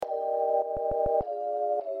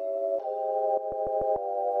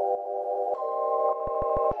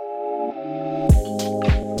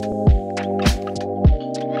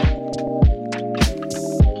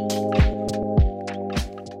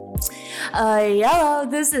Hello,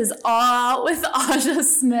 this is Awe with Aja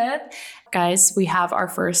Smith. Guys, we have our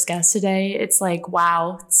first guest today. It's like,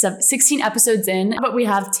 wow, 16 episodes in, but we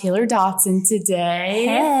have Taylor Dotson today.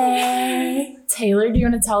 Hey. Taylor, do you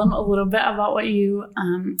want to tell them a little bit about what your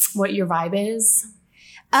vibe is?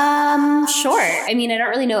 Sure. I mean, I don't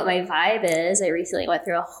really know what my vibe is. I recently went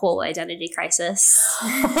through a whole identity crisis. So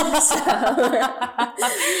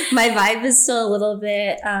my vibe is still a little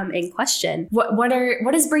bit in question.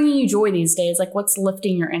 What is bringing you joy these days? Like, what's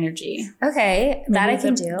lifting your energy? Okay, that I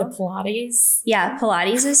can do. The Pilates? Yeah,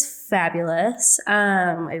 Pilates is fabulous.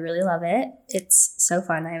 I really love it. It's so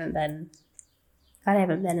fun. I haven't been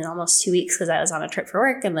in almost 2 weeks because I was on a trip for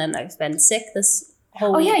work, and then I've been sick this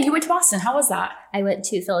whole week. Yeah, you went to Boston. How was that? I went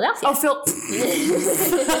to Philadelphia. Oh,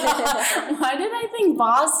 Why did I think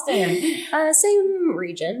Boston? Same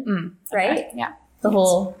region, right? Okay. Yeah. That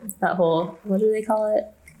whole, what do they call it?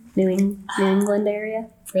 New England area?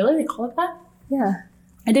 Really? They call it that? Yeah.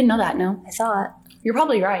 I didn't know that, no. I thought. You're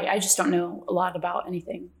probably right. I just don't know a lot about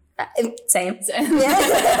anything. Same.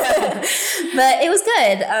 Yeah. But it was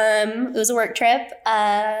good. It was a work trip.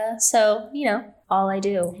 So, all I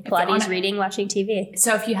do. Pilates, reading, watching TV.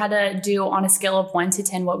 So if you had to do on a scale of 1 to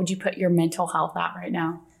 10, what would you put your mental health at right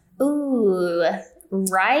now? Ooh,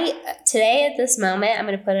 right today at this moment, I'm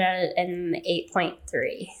going to put it at an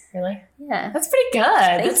 8.3. Really? Yeah. That's pretty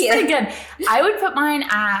good. Thank you. Pretty good. I would put mine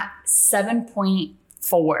at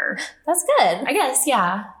 7.4. That's good. I guess,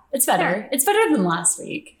 yeah. It's better. Yeah. It's better than last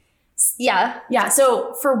week. Yeah. Yeah.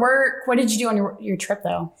 So for work, what did you do on your trip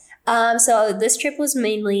though? So this trip was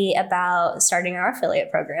mainly about starting our affiliate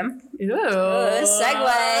program. Ooh. Segue.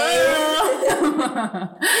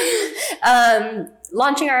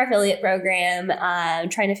 Launching our affiliate program,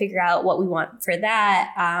 trying to figure out what we want for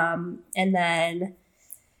that, and then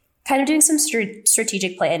kind of doing some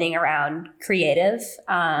strategic planning around creative,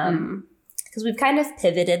 because we've kind of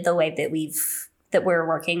pivoted the way that we're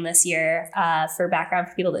working this year. For background,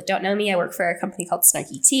 for people that don't know me, I work for a company called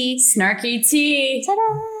Snarky Tea. Snarky Tea.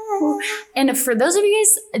 Ta-da! And for those of you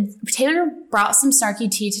guys, Taylor brought some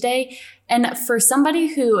Snarky Tea today. And for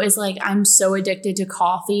somebody who is like, I'm so addicted to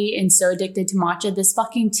coffee and so addicted to matcha, this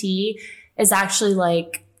fucking tea is actually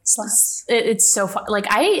like, it's so fun. Like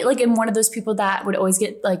I am one of those people that would always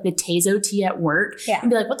get like the Tezo tea at work and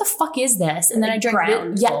be like, what the fuck is this? And then I drink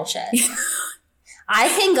bullshit. I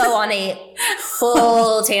can go on a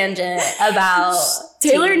full tangent about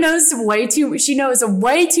Taylor tea. knows way too. She knows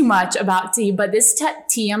way too much about tea. But this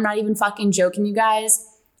tea, I'm not even fucking joking, you guys.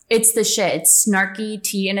 It's the shit. It's Snarky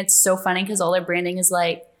Tea, and it's so funny because all their branding is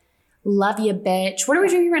like, "Love you, bitch." What are we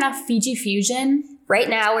drinking right now? Fiji Fusion. Right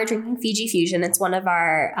now, we're drinking Fiji Fusion. It's one of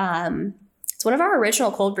our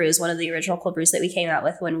original cold brews. One of the original cold brews that we came out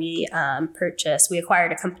with when we we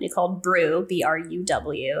acquired a company called Brew,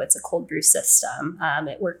 BRUW. It's a cold brew system.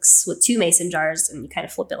 It works with 2 mason jars, and you kind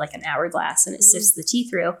of flip it like an hourglass, and it sifts the tea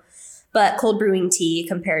through. But cold brewing tea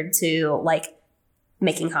compared to like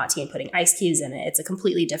making hot tea and putting ice cubes in it, it's a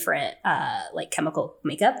completely different like chemical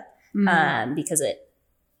makeup because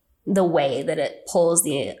the way that it pulls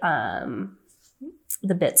the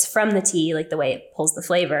bits from the tea, like the way it pulls the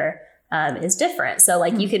flavor, is different. So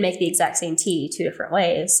like you could make the exact same tea 2 different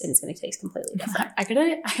ways and it's going to taste completely different. I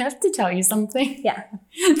have to tell you something. Yeah.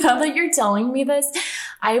 Now that you're telling me this,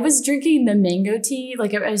 I was drinking the mango tea.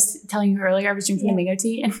 Like I was telling you earlier, I was drinking the mango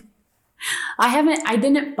tea, and I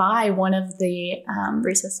didn't buy one of the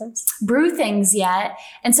brew things yet.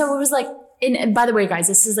 And so it was like, and by the way, guys,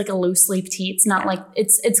 this is like a loose leaf tea. It's not like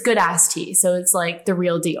it's good ass tea. So it's like the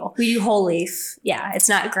real deal. We do whole leaf. Yeah. It's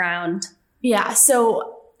not ground. Yeah.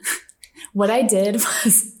 So what I did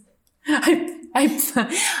was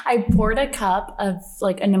I poured a cup of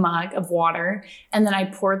like in a mug of water, and then I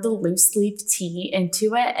poured the loose leaf tea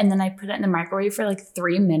into it, and then I put it in the microwave for like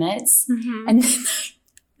 3 minutes.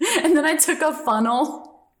 And then I took a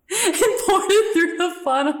funnel and poured it through the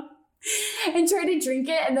funnel and tried to drink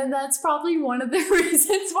it. And then that's probably one of the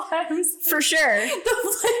reasons why I was for sure.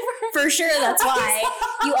 The flavor. For sure, that's why.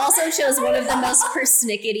 You also chose one of the most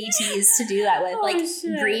persnickety teas to do that with.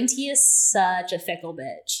 Shit. Green tea is such a fickle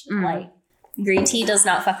bitch. Like green tea does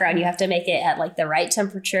not fuck around. You have to make it at like the right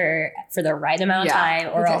temperature for the right amount of time,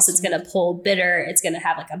 or else it's going to pull bitter. It's going to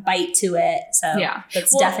have like a bite to it. So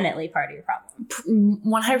that's definitely part of your problem.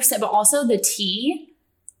 100%. But also the tea,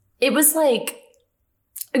 it was like,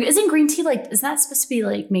 isn't green tea like, is that supposed to be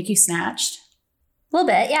like make you snatched? A little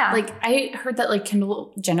bit, yeah. Like I heard that like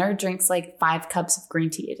Kendall Jenner drinks like 5 cups of green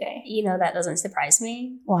tea a day. That doesn't surprise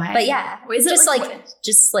me. Why? But yeah, is it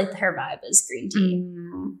just like her vibe is green tea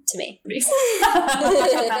to me. But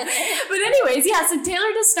anyways, yeah. So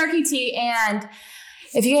Taylor does Snarky Tea, and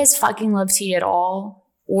if you guys fucking love tea at all,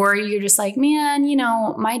 or you're just like, man, you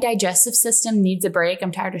know, my digestive system needs a break.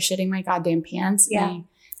 I'm tired of shitting my goddamn pants. Yeah.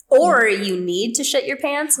 Or you need to shit your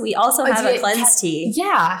pants. We also have a cleanse tea.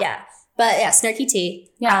 Yeah. Yeah. But yeah, snarky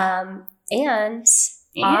tea. Yeah. And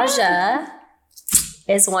Aja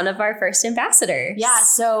is one of our first ambassadors. Yeah.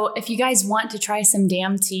 So if you guys want to try some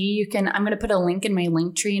damn tea, I'm going to put a link in my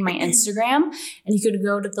link tree in my Instagram, and you could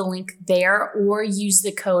go to the link there or use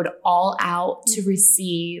the code ALLOUT to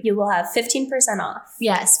receive. You will have 15% off.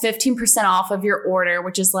 Yes. 15% off of your order,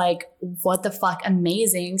 which is like, what the fuck?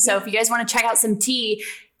 Amazing. So if you guys want to check out some tea,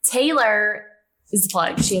 Taylor is the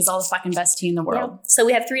plug. She has all the fucking best tea in the world. Yeah. So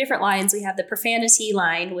we have 3 different lines. We have the Profanity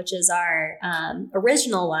line, which is our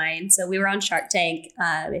original line. So we were on Shark Tank.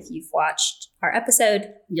 If you've watched our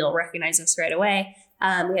episode, you'll recognize us right away.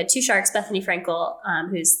 We had 2 sharks, Bethany Frankel,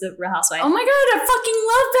 who's the Real Housewife. Oh my God, I fucking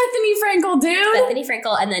love Bethany Frankel, dude. Bethany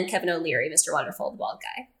Frankel, and then Kevin O'Leary, Mr. Wonderful, the bald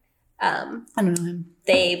guy. I don't know him.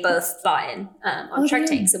 They both bought in on Shark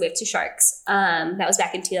Tank. So we have 2 sharks. That was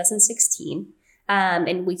back in 2016.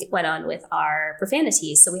 And we went on with our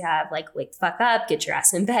profanities. So we have like, wake the fuck up, get your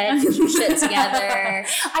ass in bed, get your shit together.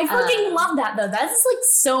 I fucking love that though. That's like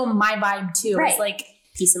so my vibe too. Right. It's like,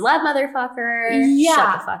 peace and love, motherfucker. Yeah.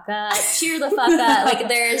 Shut the fuck up. Cheer the fuck up. Like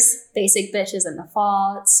there's basic bitches in the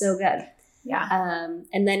fall. It's so good. Yeah.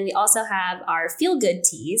 And then we also have our feel good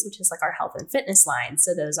teas, which is like our health and fitness line.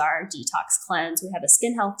 So those are detox cleanse. We have a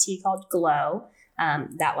skin health tea called Glow.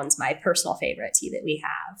 That one's my personal favorite tea that we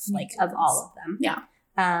have, like of all of them. Yeah.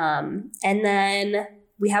 And then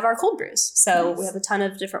we have our cold brews. So we have a ton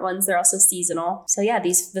of different ones. They're also seasonal. So yeah,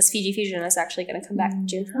 this Fiji Fusion is actually going to come back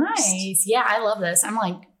June 1st. Nice. Yeah, I love this. I'm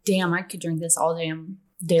like, damn, I could drink this all damn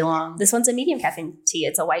day long. This one's a medium caffeine tea.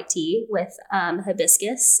 It's a white tea with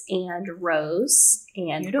hibiscus and rose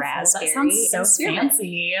and Beautiful. raspberry. That sounds so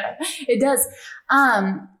fancy. It does.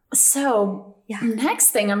 So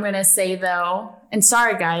next thing I'm going to say though, and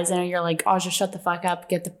sorry guys, I know you're like, oh, just shut the fuck up,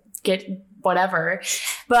 get whatever.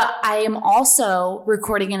 But I am also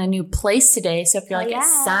recording in a new place today. So if you're like, it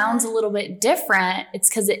sounds a little bit different, it's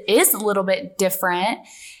because it is a little bit different.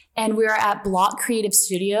 And we're at Blot Creative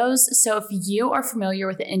Studios. So if you are familiar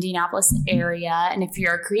with the Indianapolis area, and if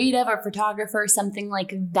you're a creative or photographer, something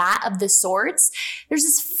like that of the sorts, there's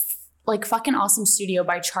this like fucking awesome studio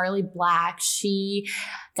by Charlie Black. She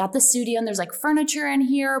got the studio and there's like furniture in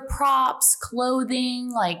here, props,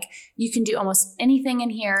 clothing, like you can do almost anything in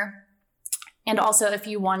here. And also if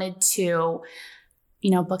you wanted to,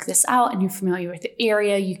 book this out and you're familiar with the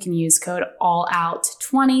area, you can use code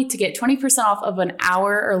ALLOUT20 to get 20% off of an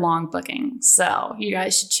hour or long booking. So you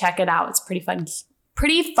guys should check it out. It's pretty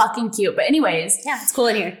fucking cute. But anyways. Yeah, it's cool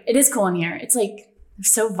in here. It is cool in here. It's like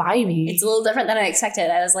so vibey. It's a little different than I expected.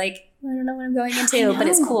 I was like, I don't know what I'm going into, but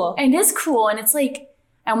it's cool. And it is cool. And it's like,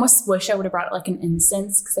 I almost wish I would have brought like an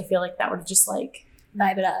incense because I feel like that would have just like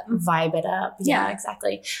vibe it up. Yeah,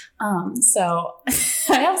 exactly. So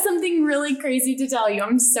I have something really crazy to tell you.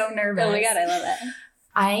 I'm so nervous. Oh my God, I love it.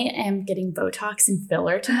 I am getting Botox and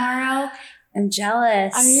filler tomorrow. I'm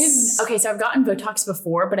jealous. Okay, so I've gotten Botox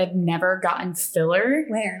before, but I've never gotten filler.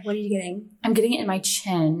 Where? What are you getting? I'm getting it in my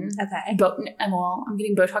chin. Okay. I'm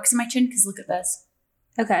getting Botox in my chin because look at this.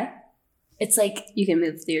 Okay. It's like you can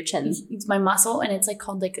move through your chin. It's my muscle, and it's like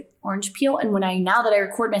called like orange peel. And now that I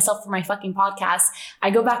record myself for my fucking podcast, I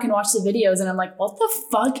go back and watch the videos, and I'm like, what the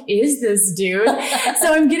fuck is this, dude?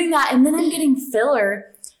 So I'm getting that, and then I'm getting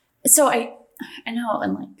filler. So I know,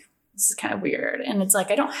 and like this is kind of weird, and it's like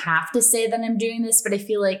I don't have to say that I'm doing this, but I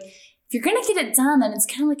feel like if you're gonna get it done, then it's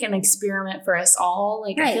kind of like an experiment for us all.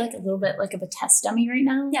 Like I feel like a little bit like of a test dummy right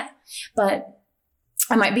now. Yeah, but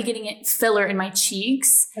I might be getting it filler in my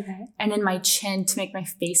cheeks and in my chin to make my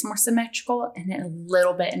face more symmetrical, and a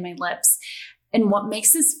little bit in my lips. And what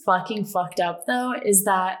makes this fucking fucked up though is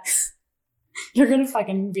that you're going to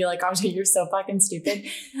fucking be like, oh, you're so fucking stupid.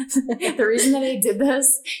 The reason that I did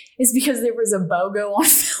this is because there was a BOGO on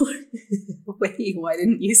filler. Wait, why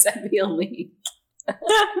didn't you send me a link?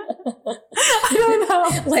 I don't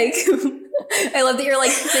know. Like, I love that you're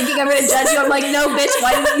like thinking I'm gonna judge you. I'm like, no, bitch,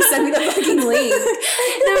 why didn't you send me the fucking link?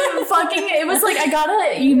 It was like I got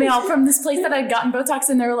an email from this place that I'd gotten Botox,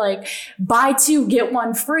 and they're like, buy 2, get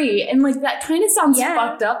 1 free. And like that kind of sounds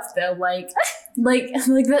fucked up though. Like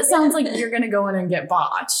that sounds like you're gonna go in and get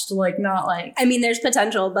botched. Like not like, I mean, there's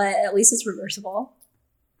potential, but at least it's reversible.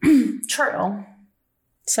 True.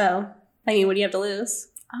 So, I mean, what do you have to lose?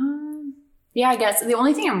 Yeah, I guess the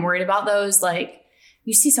only thing I'm worried about though is like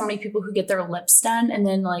you see so many people who get their lips done and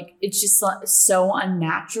then like it's just like, so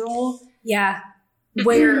unnatural. Yeah.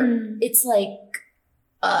 Where it's like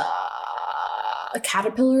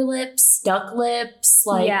caterpillar lips, duck lips,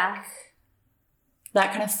 like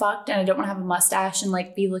that kind of fucked. And I don't want to have a mustache and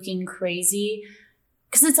like be looking crazy.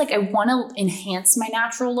 Because it's like I want to enhance my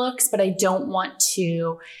natural looks, but I don't want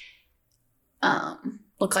to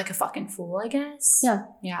look like a fucking fool, I guess. Yeah.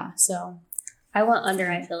 Yeah. So I want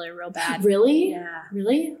under eye filler real bad. Really? Yeah.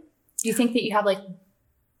 Really? Do you think that you have like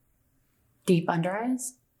deep under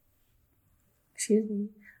eyes? Excuse me.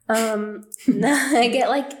 I get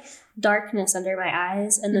like darkness under my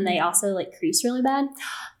eyes, and then they also like crease really bad.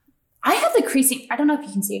 I have the creasing. I don't know if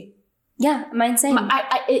you can see. Yeah, mine same.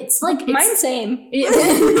 It's like mine same.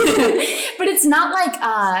 But it's not like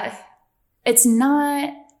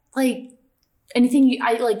anything.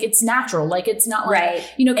 It's natural. Like it's not like right.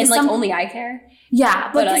 You know, and like only I care.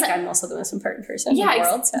 Yeah, but like I'm also the most important person in the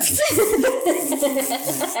world. So.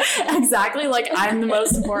 Exactly. Like I'm the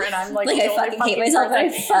most important. I'm like I fucking hate myself. I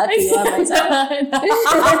fucking love myself.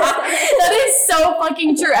 That is so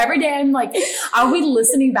fucking true. Every day I'm like, I'll be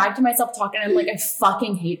listening back to myself talking. And I'm like, I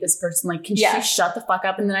fucking hate this person. Like, can she shut the fuck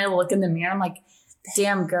up? And then I look in the mirror. I'm like,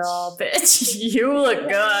 damn girl, bitch, you look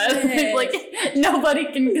good. Like nobody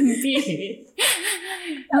can compete.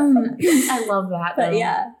 I love that. But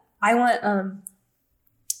yeah, I want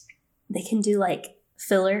they can do like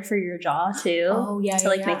filler for your jaw too. Oh yeah, to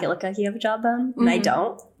like make it look like you have a jawbone, and I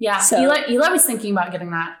don't. Yeah, so Eli was thinking about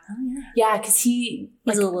getting that. Oh yeah, yeah, because he's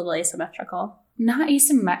a little asymmetrical. Not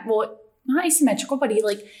asymmetrical, but he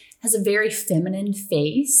like has a very feminine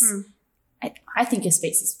face. I think his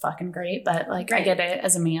face is fucking great, but like I get it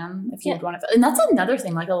as a man if you would want to. And that's another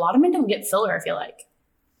thing. Like a lot of men don't get filler. I feel like.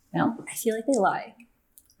 No, I feel like they lie.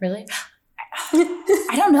 Really?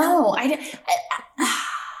 I don't know.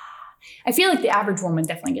 I feel like the average woman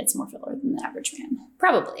definitely gets more filler than the average man.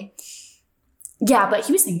 Probably. Yeah, but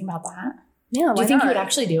he was thinking about that. Yeah. Do you think he would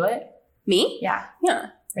actually do it? Me? Yeah.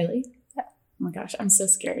 Yeah. Really? Yeah. Oh my gosh, I'm so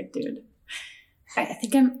scared, dude. I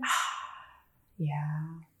think I'm.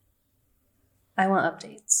 Yeah. I want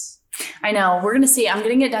updates. I know. We're gonna see. I'm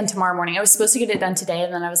getting it done tomorrow morning. I was supposed to get it done today,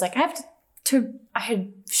 and then I was like, I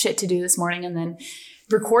had shit to do this morning, and then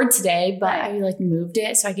record today, but I like moved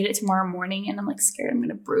it, so I get it tomorrow morning, and I'm like scared I'm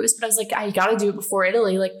gonna bruise. But I was like, I gotta do it before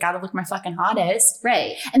Italy. Like, gotta look my fucking hottest,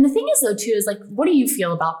 right? And the thing is, though, too, is like, what do you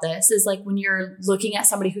feel about this? Is like when you're looking at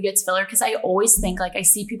somebody who gets filler, because I always think like I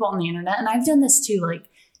see people on the internet, and I've done this too. Like,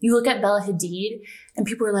 you look at Bella Hadid, and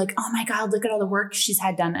people are like, oh my god, look at all the work she's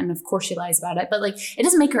had done, and of course she lies about it, but like it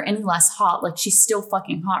doesn't make her any less hot. Like she's still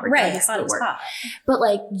fucking hot, regardless of the work. Hot. But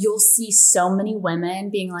like you'll see so many women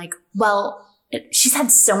being like, well. She's had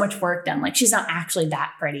so much work done. Like, she's not actually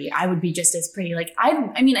that pretty. I would be just as pretty. Like,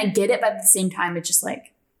 I mean, I get it, but at the same time, it's just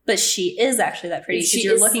like. But she is actually that pretty because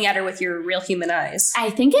you're looking at her with your real human eyes. I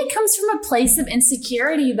think it comes from a place of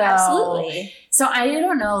insecurity, though. Absolutely. So I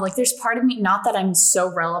don't know. Like, there's part of me, not that I'm so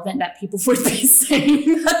relevant that people would be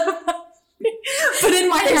saying that. But in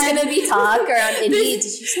my head, there's going to be talk around Indeed. Did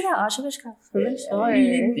you see that Oshawish got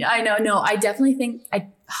I know. No, I definitely think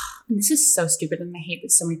and this is so stupid, and I hate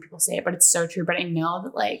that so many people say it, but it's so true. But I know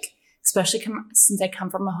that, like, especially since I come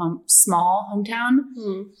from a small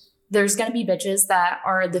hometown, there's going to be bitches that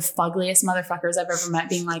are the fuggliest motherfuckers I've ever met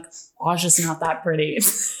being like, Asha's not that pretty.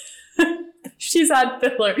 She's had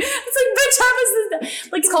filler. It's like, bitch, how is this?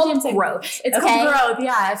 Like, it's called growth. It's called growth.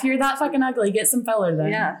 Yeah. If you're that fucking ugly, get some filler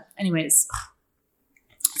then. Yeah. Anyways,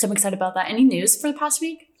 so I'm excited about that. Any news for the past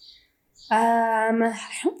week? I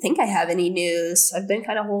don't think I have any news. I've been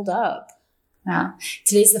kind of holed up. Yeah.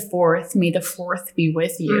 Today's the 4th. May the 4th be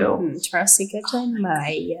with you. Tomorrow's Cinco de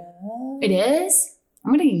Mayo. It is?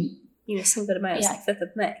 I'm going to... You know, Cinco de Mayo is the 5th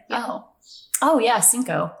of May. Yeah. Oh, yeah,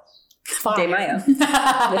 Cinco. De Mayo. The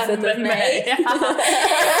 5th of May.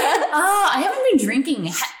 I haven't been drinking.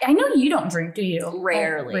 I know you don't drink, do you?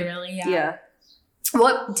 Rarely. Rarely, yeah. Yeah.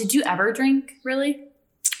 What? Did you ever drink, really?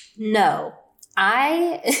 No.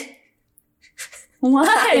 What?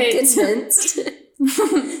 I'm convinced.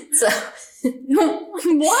 So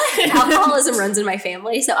what? Alcoholism runs in my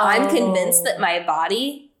family. So I'm convinced that my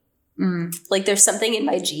body, like there's something in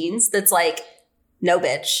my genes that's like, no,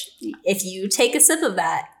 bitch. If you take a sip of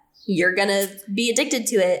that, you're going to be addicted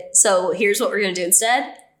to it. So here's what we're going to do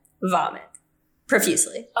instead. Vomit.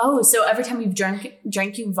 Profusely. Oh, so every time you've drank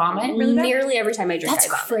you vomit? Really bad? Nearly every time I drink, That's I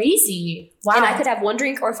vomit. Crazy. Wow. And I could have 1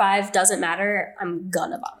 drink or 5, doesn't matter. I'm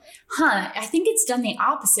gonna vomit. I think it's done the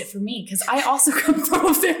opposite for me because I also come from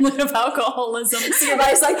a family of alcoholism. So your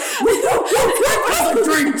body's like,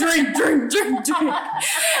 drink. And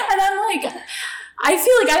I'm like, I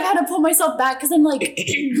feel like I've had to pull myself back because I'm like,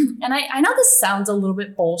 and I know this sounds a little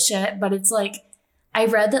bit bullshit, but it's like, I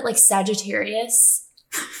read that like Sagittarius...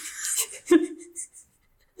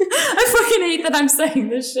 I fucking hate that I'm saying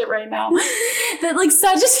this shit right now. That like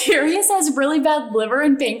Sagittarius has really bad liver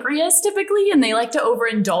and pancreas typically, and they like to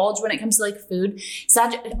overindulge when it comes to like food.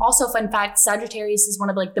 Also, fun fact, Sagittarius is one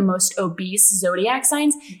of like the most obese zodiac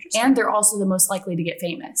signs, and they're also the most likely to get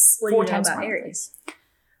famous. What do you know about Aries?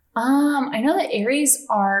 I know that Aries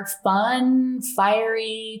are fun,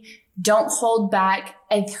 fiery, don't hold back.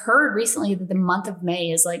 I've heard recently that the month of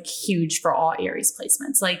May is like huge for all Aries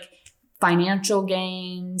placements, like financial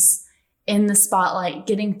gains, in the spotlight,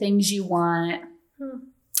 getting things you want.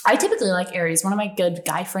 I typically like Aries. One of my good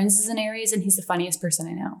guy friends is an Aries, and he's the funniest person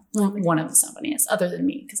I know. Well, one of the funniest, other than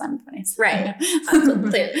me, because I'm the funniest. Right.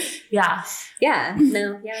 Yeah. Yeah.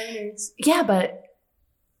 No. Yeah, I'm Aries. Yeah, but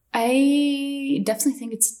I definitely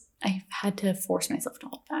think I've had to force myself to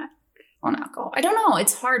hold back on alcohol. I don't know.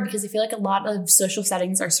 It's hard because I feel like a lot of social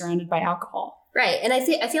settings are surrounded by alcohol. Right. And I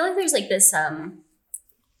feel like there's like this, I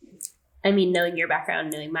mean, knowing your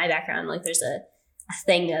background, knowing my background, like there's a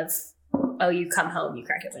thing of, oh, you come home, you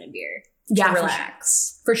crack open a beer. Yeah,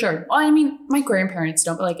 relax. For sure. Well, I mean, my grandparents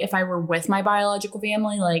don't, but like if I were with my biological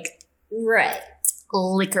family, like, right,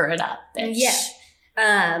 liquor it up, bitch. Yeah.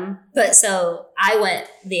 But so I went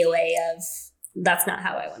the way of, that's not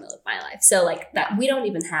how I want to live my life. So like that, we don't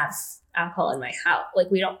even have alcohol in my house. Like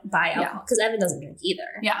we don't buy alcohol because Evan doesn't drink either.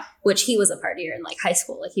 Yeah. Which he was a partier in like high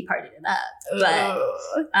school. Like he partied it up, but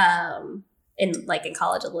in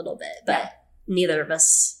college a little bit, but neither of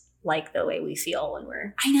us like the way we feel when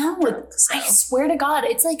we're drunk, so. I swear to God,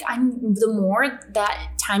 it's like the more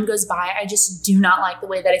that time goes by, I just do not like the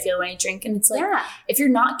way that I feel when I drink. And it's like, if you're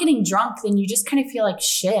not getting drunk, then you just kind of feel like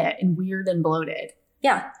shit and weird and bloated.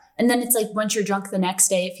 Yeah. And then it's like once you're drunk the next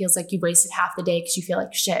day, it feels like you wasted half the day because you feel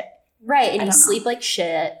like shit. Right. And you sleep like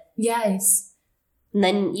shit. Yes. And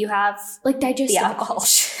then you have like digestive the alcohol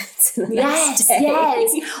shit. Yes.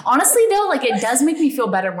 Honestly though, like it does make me feel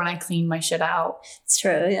better when I clean my shit out. It's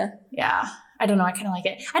true. Yeah. Yeah. I don't know. I kind of like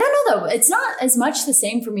it. I don't know though. It's not as much the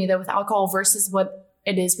same for me though with alcohol versus what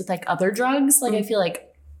it is with like other drugs. Like I feel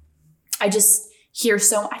like I just hear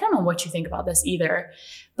I don't know what you think about this either,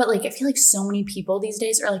 but like I feel like so many people these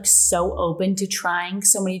days are like so open to trying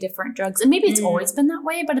so many different drugs. And maybe it's always been that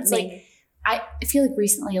way, but it's like I feel like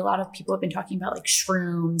recently a lot of people have been talking about like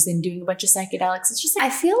shrooms and doing a bunch of psychedelics. It's just like I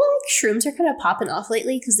feel like shrooms are kind of popping off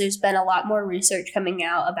lately because there's been a lot more research coming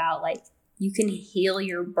out about like you can heal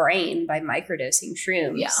your brain by microdosing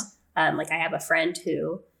shrooms. Yeah. Like I have a friend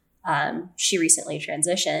who she recently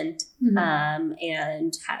transitioned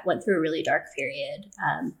and went through a really dark period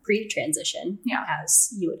pre-transition,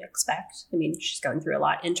 as you would expect. I mean, she's going through a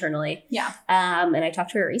lot internally. Yeah. And I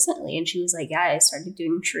talked to her recently and she was like, yeah, I started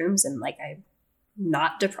doing shrooms and like I'm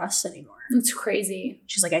not depressed anymore. That's crazy.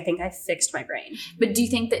 She's like, I think I fixed my brain. But do you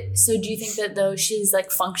think that though she's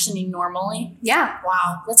like functioning normally? Yeah.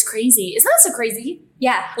 Wow. That's crazy. Isn't that so crazy?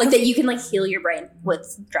 Yeah. Like that you can like heal your brain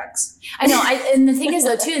with drugs. I know. And the thing is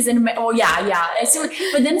though too is but then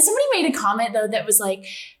somebody made a comment though that was like,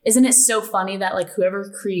 isn't it so funny that like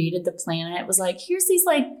whoever created the planet was like, here's these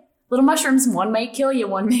like little mushrooms, one might kill you,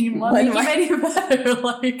 one make you better.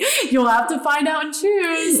 Like you'll have to find out and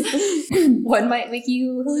choose. One might make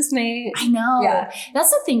you hallucinate. I know. Yeah. That's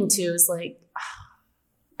the thing too, is like,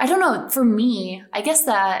 I don't know. For me, I guess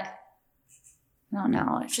that, I don't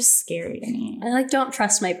know. It's just scary to me. I like don't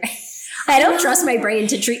trust my brain. I don't trust my brain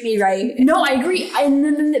to treat me right. No, I agree. And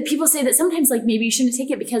then people say that sometimes like maybe you shouldn't take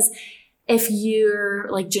it because if you're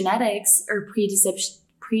like genetics or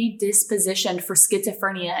predispositioned for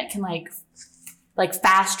schizophrenia, it can like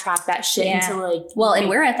fast track that shit into like. Well, and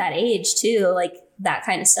we're at that age too. Like that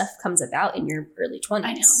kind of stuff comes about in your early 20s.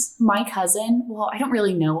 I know. My cousin, well, I don't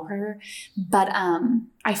really know her, but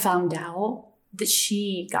I found out that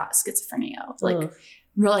she got schizophrenia.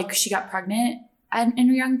 Like she got pregnant in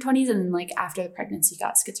her young 20s, and then like after the pregnancy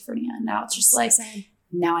got schizophrenia. And now it's just like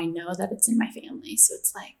now I know that it's in my family, so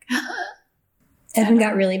it's like. Evan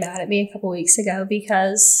got really mad at me a couple weeks ago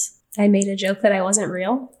because I made a joke that I wasn't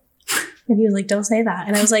real. And he was like, don't say that.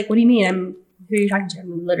 And I was like, what do you mean? Who are you talking to?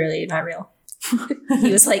 I'm literally not real.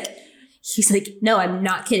 He's like, no, I'm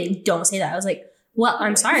not kidding. Don't say that. I was like, well,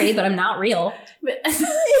 I'm sorry, but I'm not real.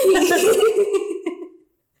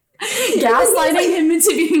 Gaslighting him into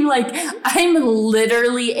being like, I'm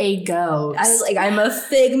literally a ghost. I was like, I'm a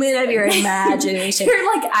figment of your imagination. You're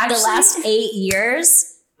like, actually, the last 8 years.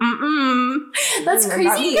 That's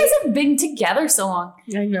crazy. You guys have been together so long.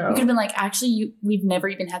 I know. You could have been like, actually, we've never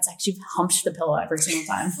even had sex. You've humped the pillow every single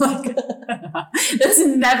time. Like, that's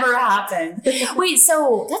never happened. Wait,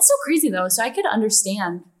 so that's so crazy though. So I could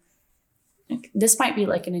understand. Like, this might be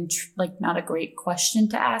like not a great question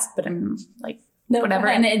to ask, but I'm like whatever.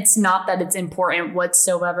 And it's not that it's important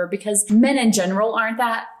whatsoever because men in general aren't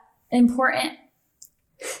that important.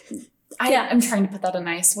 I'm trying to put that a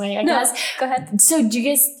nice way, I guess. Go ahead. So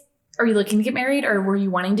are you looking to get married or were you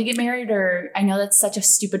wanting to get married? Or I know that's such a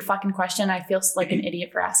stupid fucking question. I feel like an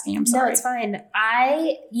idiot for asking. I'm sorry. No, it's fine.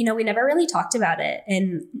 We never really talked about it.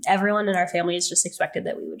 And everyone in our family has just expected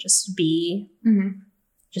that we would just be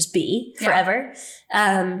forever.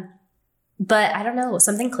 But I don't know.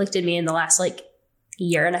 Something clicked in me in the last like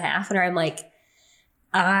year and a half where I'm like,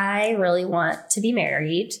 I really want to be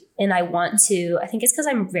married and I think it's because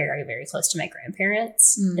I'm very, very close to my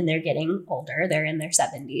grandparents and they're getting older. They're in their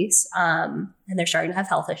 70s and they're starting to have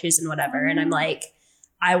health issues and whatever. And I'm like,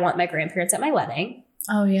 I want my grandparents at my wedding.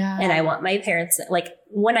 Oh, yeah. And I want my parents, like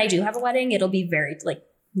when I do have a wedding, it'll be very like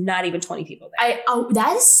not even 20 people there.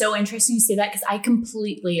 That is so interesting you say that because I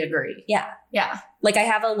completely agree. Yeah. Yeah. Like I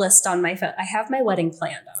have a list on my phone. I have my wedding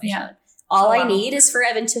planned on my phone. All I need is for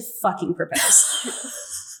Evan to fucking propose.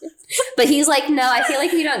 But he's like, no, I feel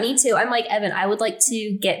like you don't need to. I'm like, Evan, I would like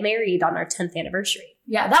to get married on our 10th anniversary.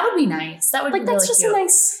 Yeah, that would be nice. That would like, be that's really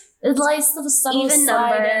just cute. A nice, little subtle even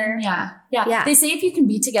number. In. Yeah. They say if you can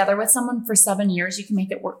be together with someone for 7 years, you can make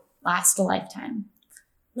it last a lifetime.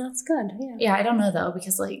 That's good. Yeah. Yeah, I don't know though,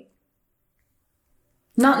 because like,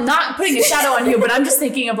 not putting a shadow on you, but I'm just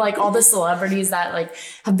thinking of like all the celebrities that like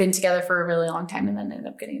have been together for a really long time and then end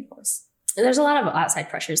up getting divorced. And there's a lot of outside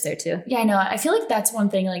pressures there too. Yeah, I know. I feel like that's one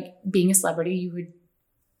thing, like being a celebrity, you would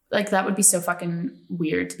like, that would be so fucking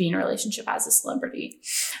weird to be in a relationship as a celebrity.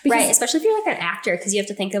 Right. Especially if you're like an actor, because you have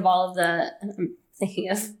to think of all of I'm thinking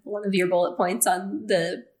of one of your bullet points on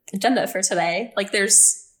the agenda for today. Like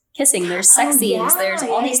there's kissing, there's sex scenes, there's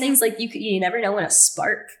all these things like you never know when a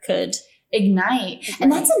spark could ignite. And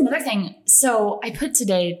that's another thing. So I put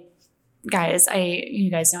today, guys,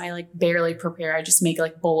 you guys know I like barely prepare. I just make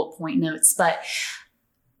like bullet point notes, but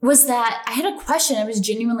was that I had a question. I was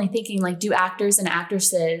genuinely thinking like, do actors and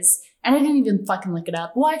actresses, and I didn't even fucking look it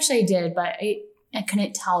up. Well, actually I did, but I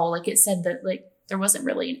couldn't tell. Like it said that like, there wasn't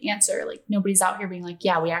really an answer. Like nobody's out here being like,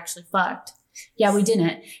 yeah, we actually fucked. Yeah, we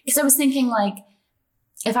didn't. Because I was thinking like,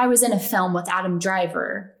 if I was in a film with Adam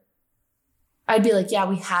Driver, I'd be like, yeah,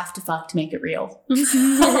 we have to fuck to make it real. For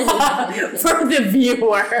the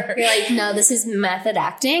viewer. You're like, no, this is method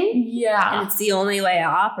acting. Yeah. And it's the only way I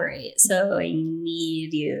operate. So I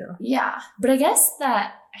need you. Yeah. But I guess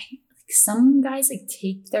that some guys like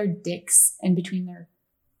take their dicks in between their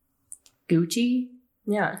Gucci.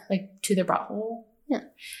 Yeah. Like to their butthole. Yeah.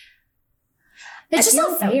 It's just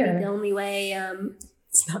not fair. The only way,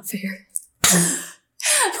 it's not fair.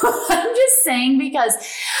 I'm just saying because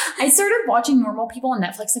I started watching Normal People on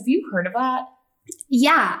Netflix. Have you heard of that?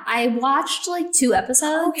 Yeah, I watched like 2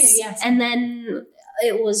 episodes. Okay, yes. And then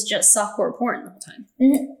it was just softcore porn the whole time.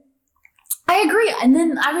 I agree. And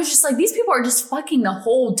then I was just like, these people are just fucking the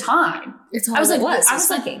whole time. It's all I was it like, was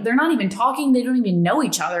like, they're not even talking. They don't even know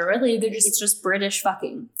each other, really. It's just British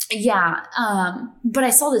fucking. Yeah. But I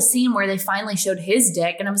saw the scene where they finally showed his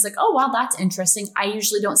dick and I was like, oh, wow, that's interesting. I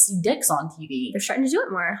usually don't see dicks on TV. They're starting to do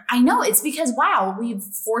it more. I know. It's because, wow, we've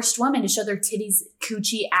forced women to show their titties,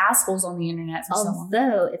 coochie, assholes on the internet for so long.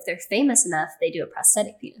 Although, if they're famous enough, they do a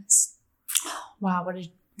prosthetic penis. Wow.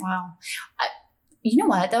 Wow. You know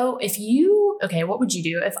what, though? What would you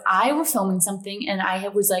do? If I were filming something and I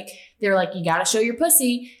was like, they're like, you got to show your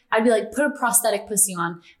pussy. I'd be like, put a prosthetic pussy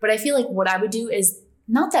on. But I feel like what I would do is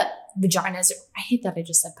not that vaginas, I hate that I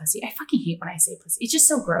just said pussy. I fucking hate when I say pussy. It's just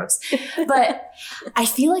so gross. But I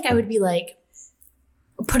feel like I would be like,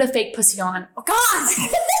 put a fake pussy on. Oh, God.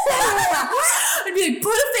 I'd be like,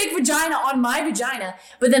 put a fake vagina on my vagina.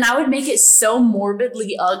 But then I would make it so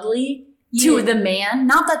morbidly ugly to the man.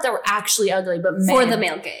 Not that they were actually ugly, but men. For the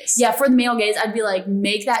male gaze. Yeah, for the male gaze. I'd be like,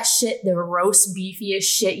 make that shit the roast beefiest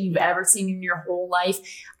shit you've ever seen in your whole life.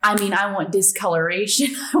 I mean, I want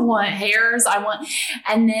discoloration. I want hairs.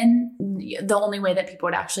 And then the only way that people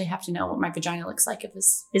would actually have to know what my vagina looks like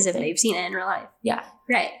is if they've seen it in real life. Yeah.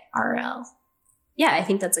 Right. RL. Yeah, I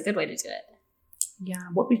think that's a good way to do it. Yeah.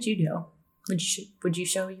 What would you do? Would you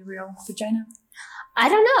show your real vagina? I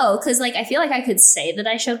don't know, because like I feel like I could say that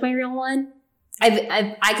I showed my real one.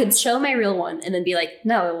 I could show my real one and then be like,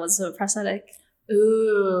 no, it was a prosthetic.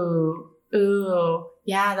 Ooh.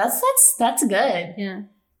 Yeah, that's good. Yeah.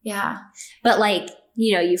 Yeah. But like,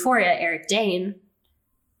 Euphoria, Eric Dane,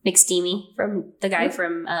 McSteamy from the guy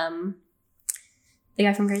from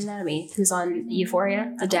Grey's Anatomy who's on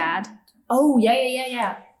Euphoria, the dad. Oh,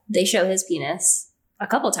 yeah. They show his penis a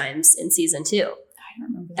couple times in season 2. I don't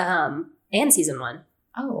remember that. And season 1.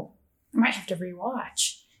 Oh, I might have to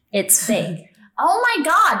rewatch. It's fake. Oh my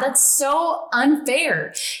God, that's so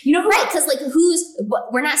unfair. You know who? Right, because like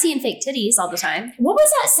we're not seeing fake titties all the time. What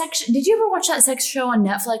was that section? Did you ever watch that sex show on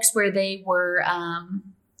Netflix where they were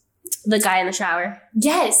the guy in the shower?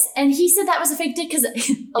 Yes, and he said that was a fake dick because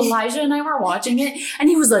Elijah and I were watching it, and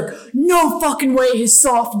he was like, "No fucking way, his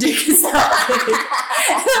soft dick is that big."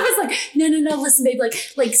 And I was like, "No, listen, babe.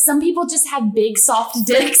 Like some people just have big soft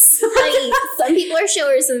dicks. Like some people are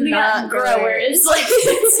showers and not growers." Like,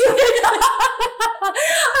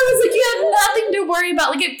 I was like, you have nothing to worry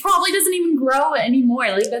about. Like, it probably doesn't even grow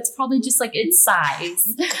anymore. Like, that's probably just like its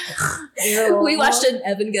size. We watched it, and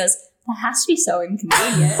Evan goes, "That has to be so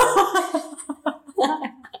inconvenient."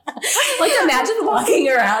 Like, imagine walking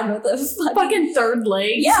around with a fucking third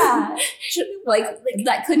leg. Yeah. like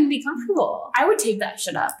that couldn't be comfortable. I would take that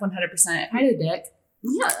shit up 100% if I had a dick.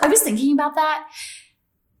 Yeah. I was thinking about that.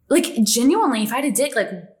 Like, genuinely, if I had a dick,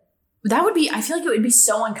 like, that would be, I feel like it would be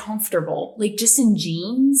so uncomfortable. Like, just in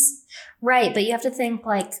jeans. Right. But you have to think,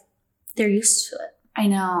 like, they're used to it. I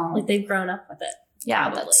know. Like, they've grown up with it.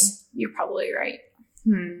 Yeah, you're probably right.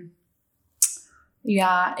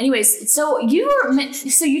 Yeah. Anyways, so you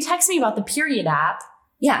texted me about the period app.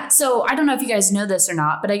 Yeah. So I don't know if you guys know this or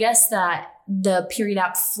not, but I guess that the period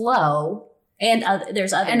app Flow and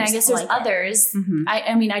there's others. And I guess there's like others. Mm-hmm.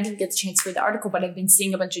 I mean, I didn't get the chance to read the article, but I've been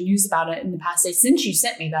seeing a bunch of news about it in the past day since you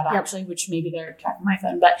sent me that actually, which maybe they're tracking my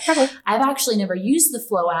phone. But I've actually never used the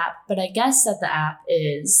Flow app, but I guess that the app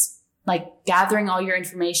is like gathering all your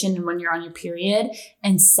information and when you're on your period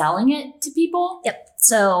and selling it to people. Yep.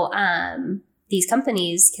 So, these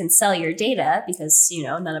companies can sell your data because, you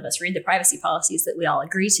know, none of us read the privacy policies that we all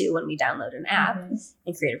agree to when we download an app and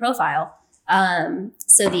create a profile.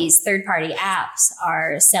 So these third-party apps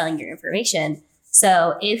are selling your information.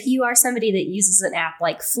 So if you are somebody that uses an app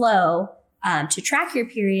like Flow to track your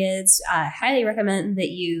periods, I highly recommend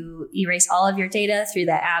that you erase all of your data through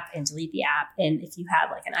that app and delete the app. And if you have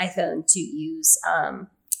like an iPhone, to use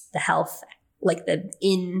the health, like the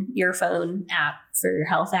in your phone app for your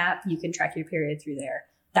health app, you can track your period through there.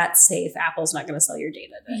 That's safe. Apple's not going to sell your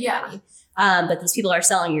data to anybody. But these people are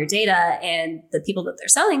selling your data, and the people that they're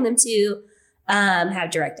selling them to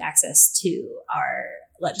have direct access to our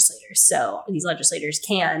legislators. So these legislators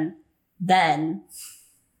can then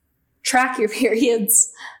track your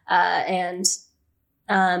periods and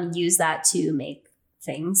use that to make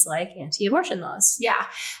things like anti-abortion laws. Yeah.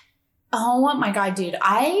 Oh my God, dude.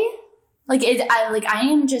 I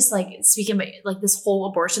am just like speaking about like this whole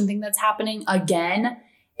abortion thing that's happening again.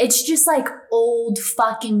 It's just like old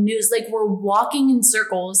fucking news. Like, we're walking in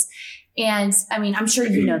circles. And I mean, I'm sure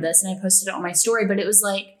you know this, and I posted it on my story, but it was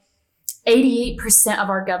like 88% of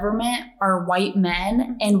our government are white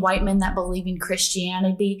men, and white men that believe in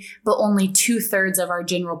Christianity, but only 2/3 of our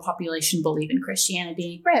general population believe in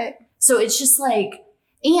Christianity. Right. So it's just like,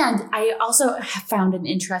 and I also found an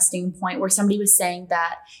interesting point where somebody was saying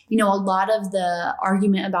that, you know, a lot of the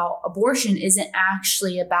argument about abortion isn't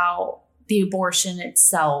actually about the abortion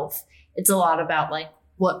itself. It's a lot about like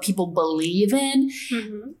what people believe in.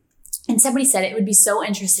 Mm-hmm. And somebody said it would be so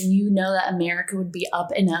interesting. You know that America would be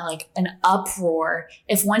up in an uproar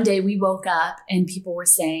if one day we woke up and people were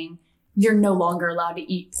saying, you're no longer allowed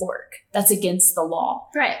to eat pork. That's against the law.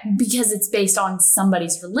 Right. Because it's based on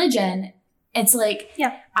somebody's religion. It's like,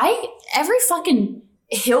 yeah, every fucking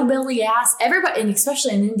hillbilly ass, everybody, and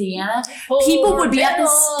especially in Indiana, people would be at the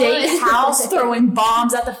state house throwing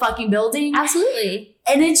bombs at the fucking building. Absolutely.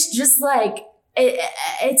 And it's just like,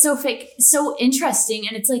 it's so fake, so interesting.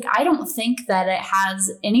 And it's like, I don't think that it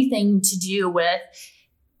has anything to do with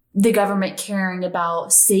the government caring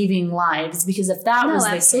about saving lives, because if that was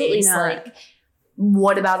the case, like,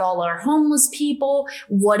 what about all our homeless people?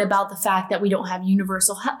 What about the fact that we don't have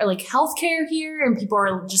universal health care here and people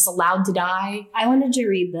are just allowed to die? I wanted to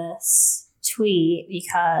read this tweet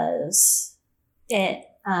because it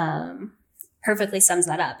perfectly sums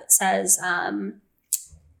that up. It says,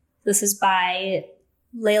 this is by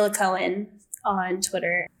Layla Cohen on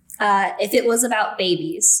Twitter. If it was about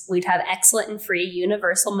babies, we'd have excellent and free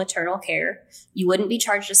universal maternal care. You wouldn't be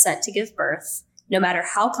charged a cent to give birth, no matter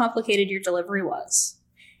how complicated your delivery was.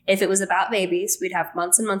 If it was about babies, we'd have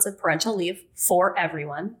months and months of parental leave for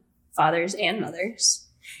everyone, fathers and mothers.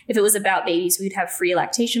 If it was about babies, we'd have free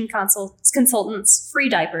lactation consultants, free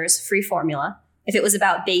diapers, free formula. If it was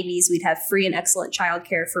about babies, we'd have free and excellent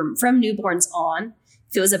childcare from newborns on.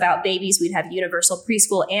 If it was about babies, we'd have universal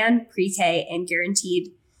preschool and pre-K and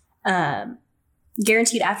guaranteed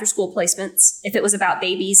after-school placements. If it was about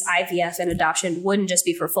babies, IVF and adoption wouldn't just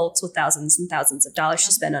be for folks with thousands and thousands of dollars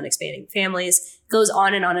to spend on expanding families. It goes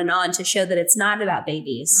on and on and on to show that it's not about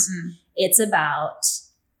babies. Mm-hmm. It's about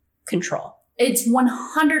control. It's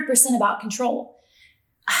 100% about control.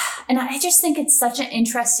 And I just think it's such an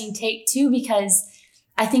interesting take too, because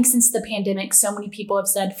I think since the pandemic, so many people have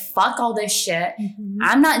said, fuck all this shit. Mm-hmm.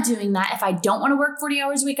 I'm not doing that. If I don't want to work 40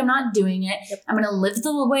 hours a week, I'm not doing it. Yep. I'm going to live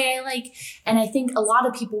the way I like. And I think a lot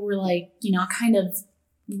of people were like, you know, kind of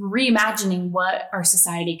reimagining what our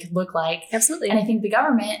society could look like. Absolutely. And I think the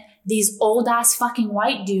government, these old ass fucking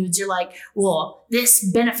white dudes are like, well, this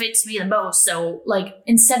benefits me the most. So like,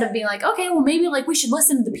 instead of being like, okay, well, maybe like we should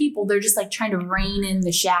listen to the people, they're just like trying to rein in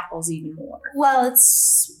the shackles even more. Well,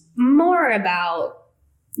 it's more about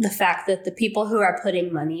the fact that the people who are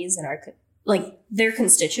putting monies in our, like their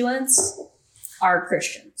constituents are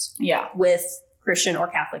Christians. Yeah. With Christian or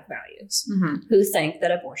Catholic values, who think that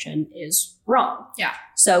abortion is wrong. Yeah.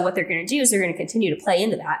 So what they're going to do is they're going to continue to play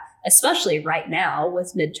into that, especially right now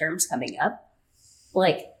with midterms coming up.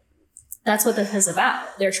 Like, that's what this is about.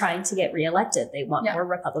 They're trying to get reelected. They want more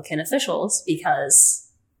Republican officials because,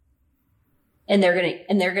 and they're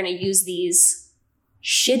going to use these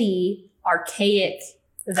shitty, archaic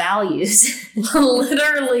values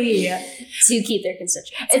literally to keep their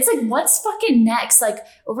constituents. It's like, what's fucking next? Like,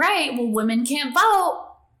 right, well, women can't vote.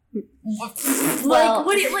 Like,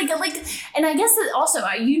 what do you, like, and I guess that also,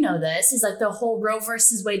 you know, this is like the whole Roe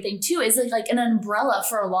versus Wade thing too, is like an umbrella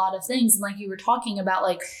for a lot of things. And like you were talking about,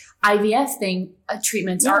 like IVF thing,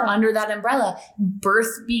 treatments are under that umbrella.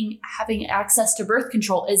 Having access to birth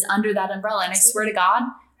control is under that umbrella. And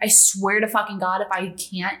I swear to fucking God, if I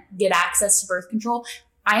can't get access to birth control,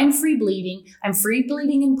 I am free bleeding. I'm free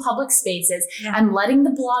bleeding in public spaces. Yeah. I'm letting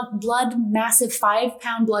the blood massive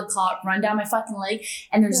 5-pound blood clot run down my fucking leg.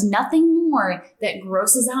 And there's nothing more that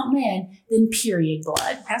grosses out men than period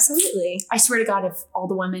blood. Absolutely. I swear to God, if all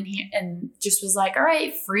the women here and just was like, all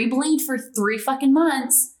right, free bleed for 3 fucking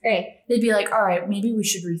months. Right. They'd be like, all right, maybe we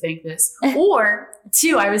should rethink this. Or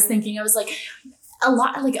two, I was like, a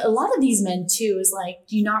lot of these men too is like,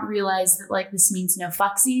 do you not realize that like this means no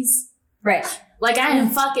fucksies? Right. Like I am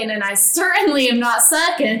fucking and I certainly am not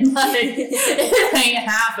sucking. Like it ain't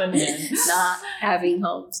happening. Not having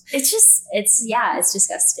homes. It's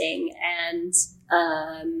disgusting. And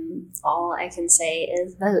all I can say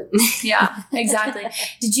is vote. Yeah, exactly. Have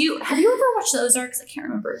you ever watched the Ozarks? I can't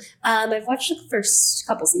remember. I've watched the first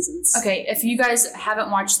couple seasons. Okay, if you guys haven't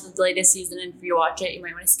watched the latest season and if you watch it, you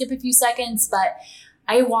might want to skip a few seconds. But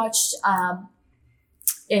I watched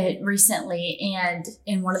it recently, and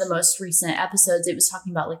in one of the most recent episodes, it was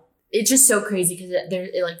talking about like, it's just so crazy because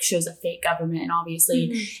it like shows a fake government and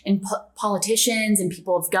obviously and politicians and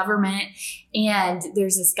people of government. And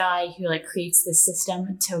there's this guy who like creates this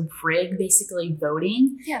system to rig basically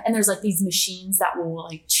voting. Yeah. And there's like these machines that will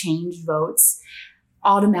like change votes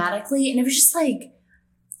automatically. And it was just like,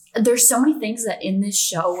 there's so many things that in this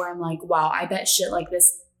show where I'm like, wow, I bet shit like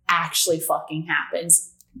this actually fucking happens.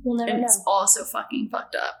 We'll never know. It's also fucking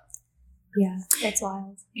fucked up. Yeah, that's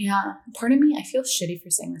wild. Yeah. Part of me, I feel shitty for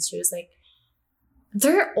saying this too. Is like,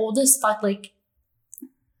 they're old as fuck. Like,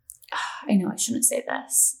 I know I shouldn't say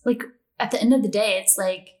this. Like, at the end of the day, it's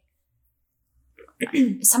like,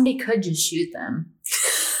 somebody could just shoot them.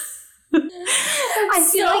 I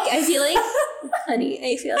feel like,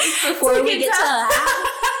 honey, before we get to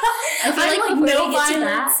that, I feel like before we get to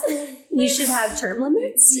that, you should have term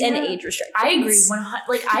limits and age restrictions. I agree.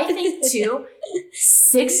 Like, I think too,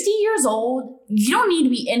 60 years old, you don't need to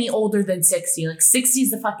be any older than 60. Like 60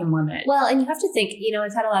 is the fucking limit. Well, and you have to think,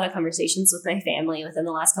 I've had a lot of conversations with my family within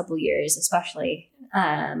the last couple of years, especially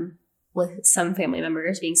with some family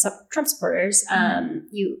members being Trump supporters.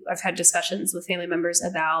 I've had discussions with family members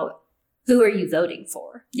about who are you voting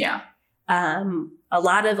for? Yeah. A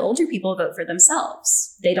lot of older people vote for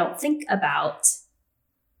themselves. They don't think about,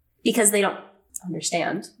 because they don't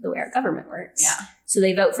understand the way our government works. Yeah. So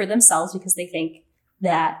they vote for themselves because they think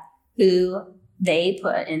that who they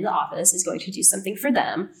put in the office is going to do something for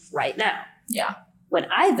them right now. Yeah. When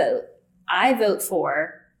I vote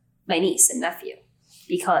for my niece and nephew,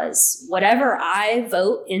 because whatever I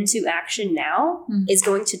vote into action now is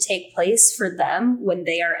going to take place for them when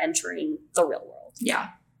they are entering the real world. Yeah.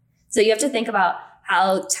 So you have to think about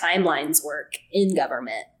how timelines work in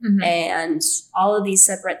government and all of these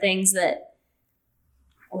separate things that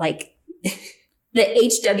like the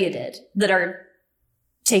HW did that are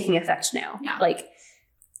taking effect now. Yeah. Like,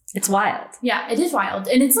 it's wild. Yeah, it is wild.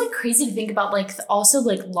 And it's like crazy to think about like also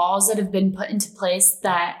like laws that have been put into place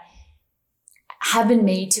that have been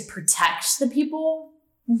made to protect the people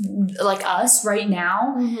like us right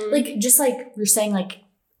now. Like, just like you're saying, like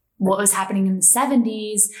what was happening in the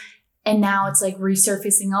 70s. And now it's like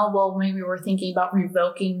resurfacing. Oh, well, maybe we're thinking about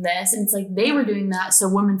revoking this. And it's like they were doing that. So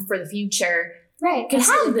women for the future could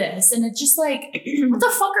have this. And it's just like, what the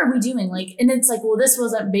fuck are we doing? Like, and it's like, well, this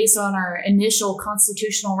wasn't based on our initial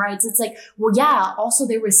constitutional rights. It's like, well, yeah, also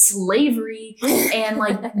there was slavery and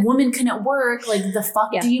like women couldn't work. Like, the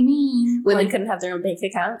fuck do you mean? Women like, couldn't have their own bank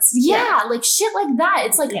accounts? Yeah, like shit like that.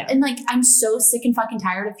 It's like, and like, I'm so sick and fucking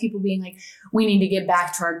tired of people being like, we need to get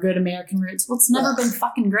back to our good American roots. Well, it's never been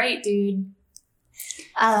fucking great, dude.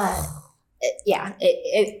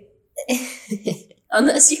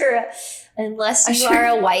 Unless you are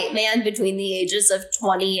a white man between the ages of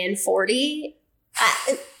 20 and 40,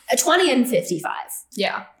 20 and 55.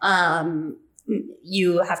 Yeah.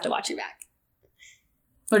 You have to watch your back.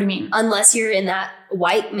 What do you mean? Unless you're in that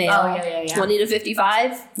white male, 20 to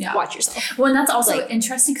 55, watch yourself. Well, and that's also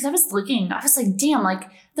interesting because I was like, damn, like,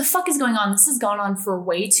 the fuck is going on? This has gone on for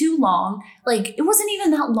way too long. Like, it wasn't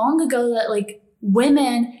even that long ago that like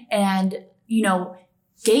women and, you know,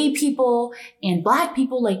 gay people and black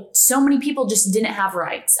people, like so many people just didn't have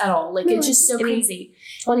rights at all. Like, it's just so crazy.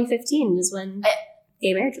 2015 is when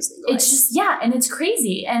gay marriage was legal. It's just, and it's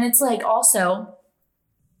crazy. And it's like also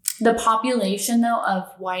the population though of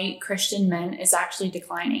white Christian men is actually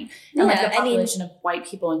declining. And like the population of white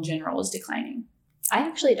people in general is declining. I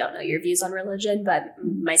actually don't know your views on religion, but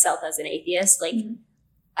myself as an atheist, like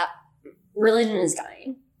religion is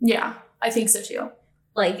dying. Yeah, I think so too.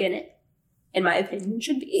 Like, in my opinion,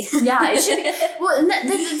 should be. Yeah, it should be. Well, and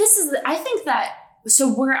this is, I think that, so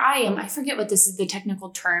where I am, I forget what this is, the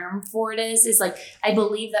technical term for it is like, I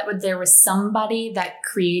believe that there was somebody that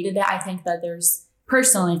created it. I think that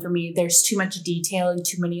personally for me, there's too much detail and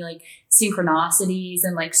too many like synchronicities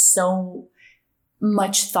and like so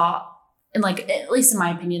much thought. And like, at least in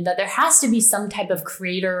my opinion, that there has to be some type of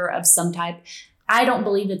creator of some type. I don't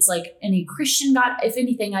believe it's like any Christian God. If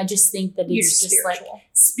anything, I just think that it's just like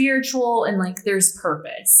spiritual and like there's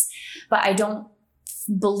purpose. But I don't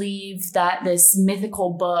believe that this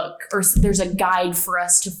mythical book or there's a guide for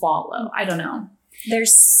us to follow. I don't know.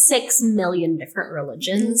 There's 6 million different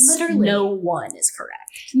religions. Literally. No one is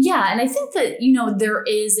correct. Yeah. And I think that, you know, there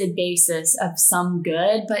is a basis of some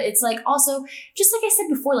good, but it's like also, just like I said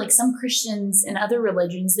before, like some Christians and other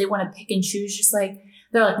religions, they want to pick and choose just like,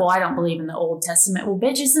 they're like, well, I don't believe in the Old Testament. Well,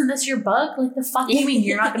 bitch, isn't this your book? Like, the fuck you mean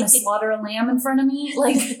you're not going to slaughter a lamb in front of me?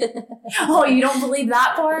 Like, oh, you don't believe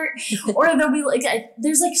that part? Or there'll be like,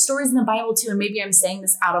 there's like stories in the Bible too. And maybe I'm saying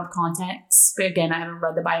this out of context. But again, I haven't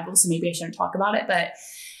read the Bible, so maybe I shouldn't talk about it. But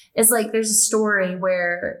it's like, there's a story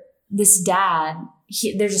where this dad,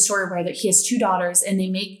 there's a story where he has 2 daughters and they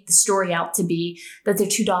make the story out to be that their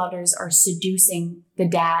 2 daughters are seducing the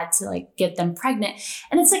dad to like get them pregnant.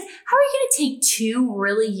 And it's like, how are you going to take 2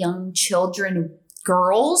 really young children,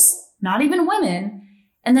 girls, not even women,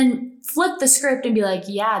 and then flip the script and be like,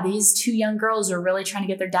 yeah, these 2 young girls are really trying to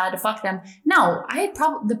get their dad to fuck them? No,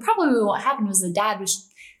 probably what happened was the dad was,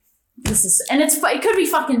 it could be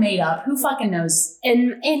fucking made up. Who fucking knows?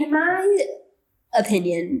 In my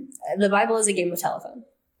opinion, the Bible is a game of telephone.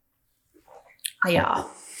 Yeah.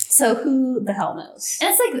 So who the hell knows? And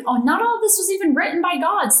it's like, oh, not all of this was even written by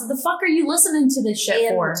God. So the fuck are you listening to this shit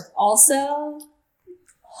for? Also,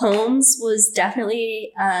 Holmes was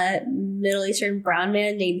definitely a Middle Eastern brown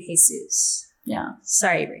man named Jesus. Yeah.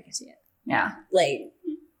 Sorry to break it to you. Yeah. Like,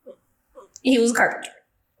 he was a carpenter.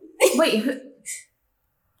 Wait, who?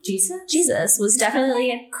 Jesus? Jesus was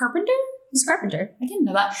definitely a carpenter? He's a carpenter. I didn't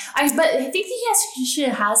know that. But I think he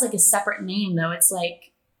has like a separate name though. It's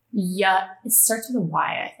like, yeah, it starts with a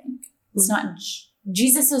Y, I think. It's not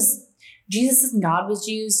Jesus and God was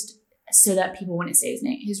used so that people wouldn't say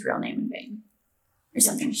his real name in vain. Or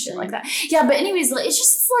something shit like that. Yeah, but anyways, it's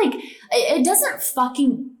just like, it doesn't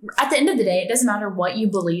fucking, at the end of the day, it doesn't matter what you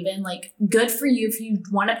believe in. Like, good for you if you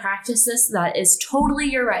want to practice this. That is totally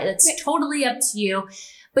your right. That's totally up to you.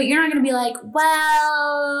 But you're not going to be like,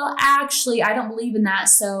 well, actually, I don't believe in that,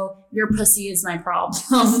 so your pussy is my problem.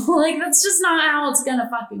 Like, that's just not how it's going to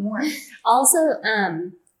fucking work. Also,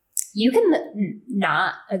 you can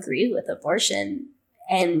not agree with abortion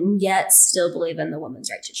and yet still believe in the woman's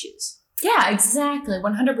right to choose. Yeah, exactly.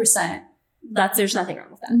 100%. There's nothing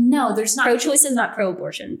wrong with that. No, there's not. Pro-choice is not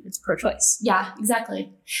pro-abortion. It's pro-choice. Yeah,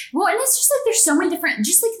 exactly. Well, and it's just like, there's so many different,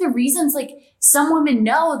 just like the reasons, like some women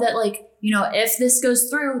know that like, you know, if this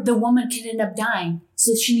goes through, the woman could end up dying.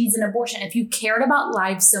 So she needs an abortion. If you cared about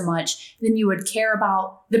life so much, then you would care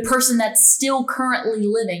about the person that's still currently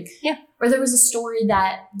living. Yeah. Or there was a story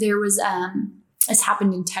that there was, this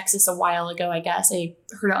happened in Texas a while ago, I guess. I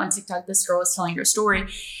heard it on TikTok. This girl was telling her story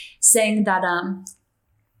saying that,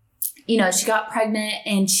 you know, she got pregnant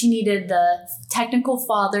and she needed the technical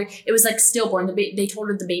father. It was like stillborn. They told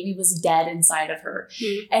her the baby was dead inside of her.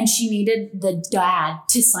 And she needed the dad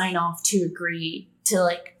to sign off to agree to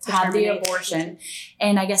like have the abortion.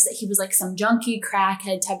 And I guess that he was like some junkie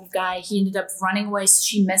crackhead type of guy. He ended up running away. So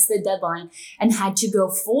she missed the deadline and had to go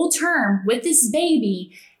full term with this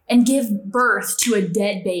baby and give birth to a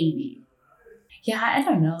dead baby. Yeah, I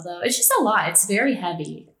don't know though. It's just a lot. It's very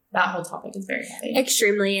heavy. That whole topic is very heavy.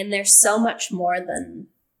 Extremely. And there's so much more than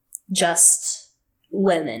just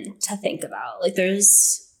women to think about. Like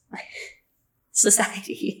there's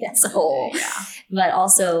society as a whole. Yeah. But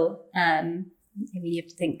also, I mean, you have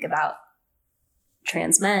to think about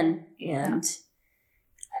trans men and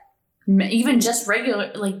even just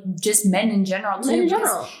regular, like just men in general too. Men in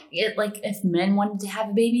general. Like if men wanted to have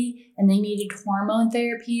a baby and they needed hormone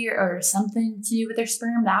therapy or something to do with their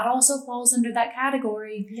sperm, that also falls under that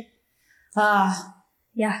category.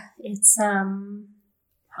 Yeah, it's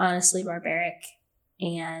honestly barbaric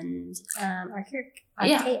and archaic.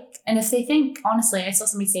 Yeah, and if they think, honestly, I saw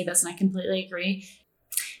somebody say this and I completely agree.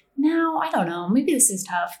 Now, I don't know, maybe this is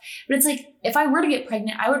tough, but it's like, if I were to get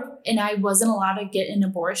pregnant, and I wasn't allowed to get an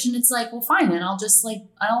abortion, it's like, well, fine, then I'll just like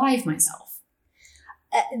unalive myself.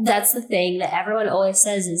 That's the thing that everyone always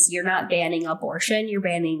says is you're not banning abortion, you're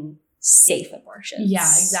banning safe abortions. Yeah,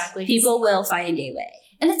 exactly. People will find a way.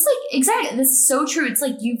 And it's like, exactly, this is so true. It's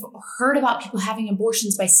like you've heard about people having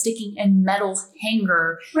abortions by sticking a metal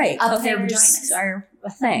hanger up their vaginas. Are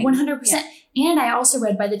a thing. 100%. Yeah. And I also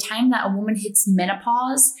read by the time that a woman hits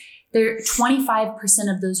menopause, 25%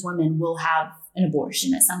 of those women will have an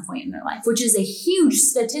abortion at some point in their life, which is a huge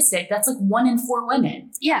statistic. That's like 1 in 4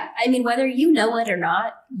 women. Yeah. I mean, whether you know it or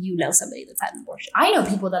not, you know somebody that's had an abortion. I know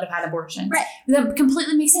people that have had abortions. Right. That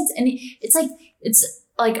completely makes sense. And it's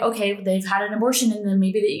like, okay, they've had an abortion and then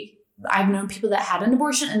maybe I've known people that had an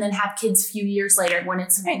abortion and then have kids a few years later when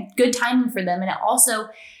it's good timing for them. And it also,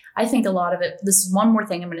 I think a lot of it, this is one more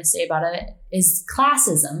thing I'm going to say about it, is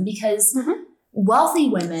classism, because wealthy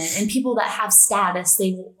women and people that have status,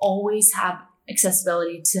 they will always have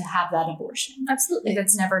accessibility to have that abortion. Absolutely. Like,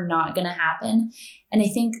 that's never not going to happen. And I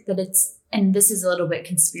think that and this is a little bit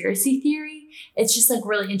conspiracy theory, it's just like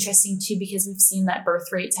really interesting too, because we've seen that birth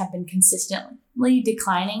rates have been consistently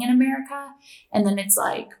declining in America. And then it's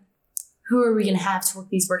like, who are we going to have to work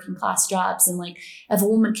these working class jobs? And like, if a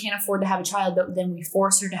woman can't afford to have a child, but then we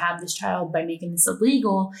force her to have this child by making this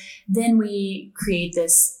illegal, then we create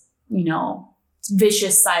this, you know,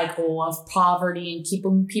 vicious cycle of poverty and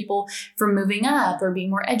keeping people from moving up or being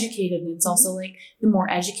more educated. And it's also like, the more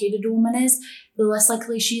educated a woman is, the less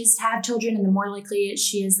likely she is to have children, and the more likely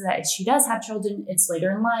she is that if she does have children, it's later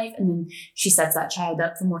in life, and then she sets that child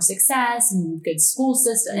up for more success and good school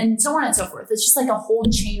system and so on and so forth. It's just like a whole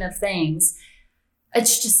chain of things.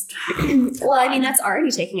 It's just well, I mean, that's already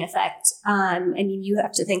taking effect. I mean, you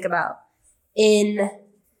have to think about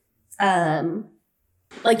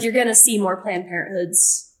like, you're going to see more Planned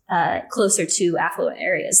Parenthoods closer to affluent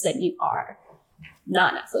areas than you are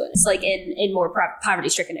non-affluent. It's like in more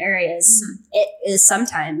poverty-stricken areas, it is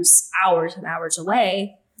sometimes hours and hours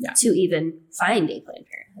away to even find a Planned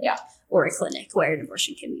Parenthood or a clinic where an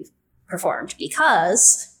abortion can be performed,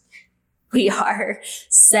 because we are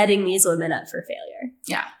setting these women up for failure.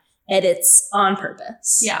 Yeah. And it's on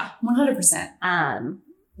purpose. Yeah, 100%.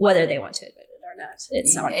 Whether they want to admit it or not.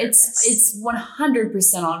 It's on purpose. It's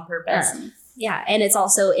 100% on purpose. Yeah, and it's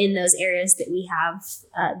also in those areas that we have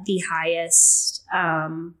the highest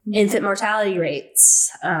infant mortality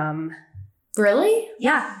rates. Really?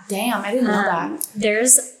 Yeah. Damn, I didn't know that.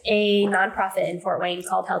 There's a nonprofit in Fort Wayne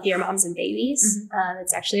called Healthier Moms and Babies.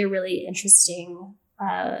 It's actually a really interesting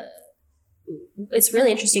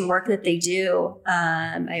work that they do.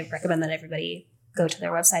 I recommend that everybody go to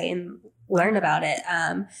their website and learn about it.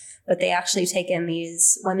 But they actually take in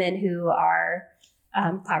these women who are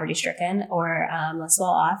poverty-stricken or less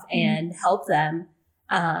well-off and help them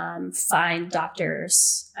find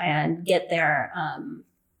doctors and get their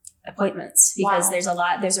appointments, because there's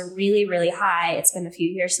a really, really high, it's been a few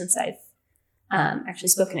years since I've actually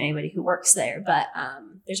spoken to anybody who works there, but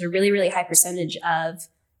there's a really, really high percentage of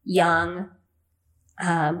young,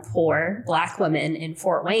 poor Black women in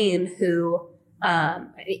Fort Wayne who,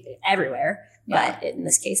 everywhere, but in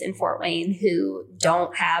this case in Fort Wayne, who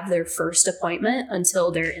don't have their first appointment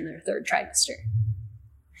until they're in their 3rd trimester.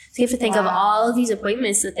 So you have to think of all of these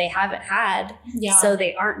appointments that they haven't had, so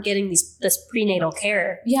they aren't getting this prenatal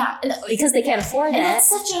care. Yeah, because they can't afford it.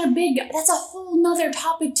 That's a whole nother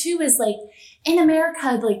topic too, is like, in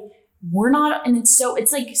America, like, we're not, and it's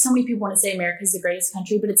like so many people want to say America is the greatest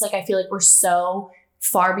country, but it's like, I feel like we're so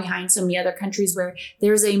far behind so many other countries where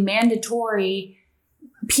there's a mandatory,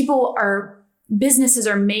 businesses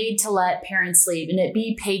are made to let parents leave and it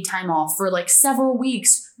be paid time off for like several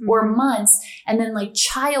weeks or months. And then like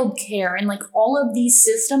childcare and like all of these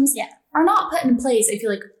systems are not put in place, I feel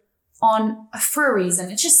like, for a reason.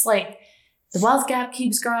 It's just like the wealth gap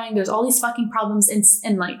keeps growing. There's all these fucking problems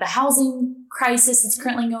and like the housing crisis that's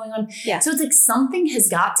currently going on. Yeah. So it's like something has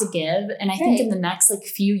got to give. And I think in the next like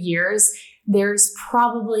few years, there's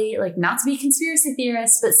probably, like, not to be conspiracy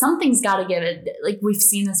theorists, but something's got to give it. Like, we've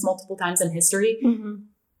seen this multiple times in history.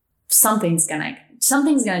 Something's gonna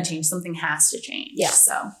change. Something has to change. Yeah.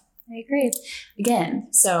 So I agree. Again,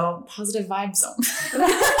 so positive vibes only.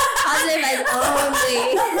 Positive vibes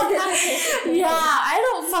only. Yeah, I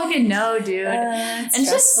don't fucking know, dude. And it's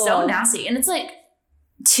just so nasty. And it's like,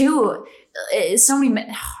 so many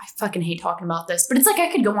I fucking hate talking about this, but it's like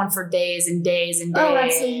I could go on for days and days and days. Oh,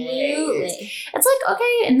 absolutely. It's like,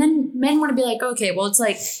 okay, and then men want to be like, okay, well, it's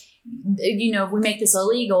like, you know, if we make this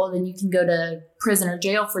illegal, then you can go to prison or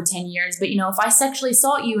jail for 10 years. But, you know, if I sexually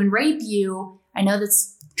assault you and rape you, I know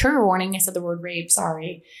that's trigger warning. I said the word rape.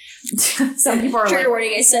 Sorry. Some people are trigger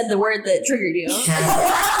warning. I said the word that triggered you.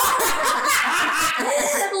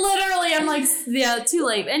 Literally, I'm like, yeah, too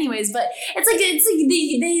late. Anyways, but it's like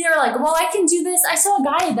they're like, well, I can do this. I saw a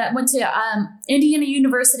guy that went to Indiana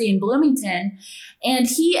University in Bloomington, and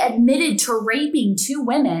he admitted to raping 2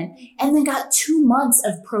 women, and then got 2 months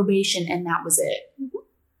of probation, and that was it.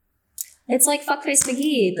 It's like Fuckface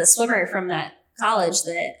McGee, the swimmer from that college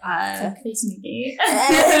that Fuckface McGee.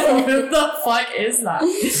 What the fuck is that?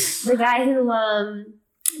 The guy who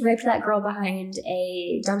raped that girl behind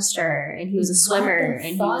a dumpster, and he was a swimmer,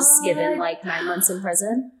 and he was given like 9 months in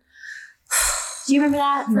prison. Do you remember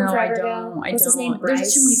that? From No, I forever don't. ago? I What's his name? don't.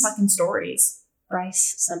 There's too many fucking stories.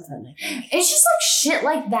 Bryce something, I think. It's just like shit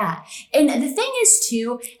like that. And the thing is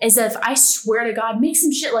too, is that if I swear to God, make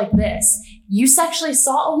some shit like this. You sexually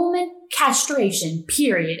assault a woman, castration,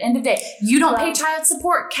 period. End of day. You don't pay child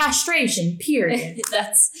support, castration, period.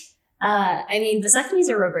 That's, I mean, vasectomies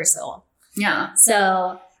are reversible. Yeah.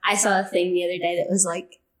 So I saw a thing the other day that was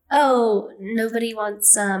like, oh, nobody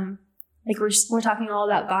wants, like we're talking all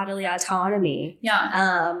about bodily autonomy.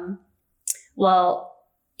 Yeah. Well,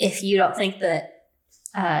 if you don't think that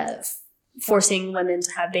forcing women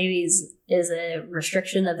to have babies is a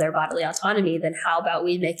restriction of their bodily autonomy, then how about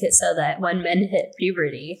we make it so that when men hit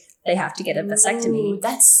puberty, they have to get a vasectomy? Ooh,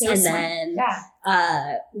 that's so and smart.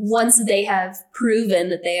 then once they have proven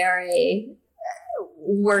that they are a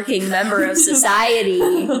working member of society,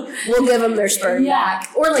 we'll give them their sperm back.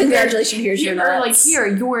 Or like, congratulations, here's your nuts. Or like, here,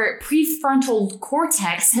 your prefrontal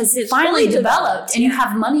cortex has finally developed and you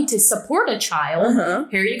have money to support a child.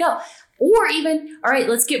 Here you go. Or even, all right,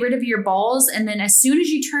 let's get rid of your balls. And then as soon as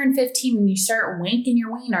you turn 15 and you start winking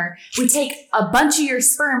your wiener, we take a bunch of your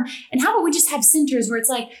sperm. And how about we just have centers where it's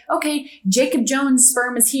like, okay, Jacob Jones'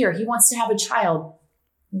 sperm is here. He wants to have a child.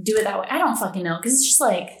 Do it that way. I don't fucking know. Because it's just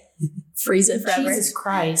like, freeze it forever. Jesus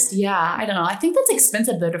Christ. Yeah, I don't know. I think that's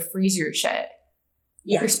expensive though to freeze your shit.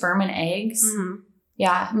 Yeah. Your sperm and eggs. Mm-hmm.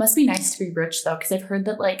 Yeah, it must be nice to be rich though. Because I've heard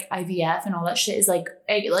that like IVF and all that shit is like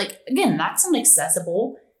again, that's not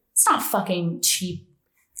accessible. It's not fucking cheap.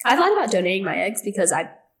 I thought about donating my eggs because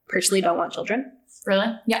I personally don't want children.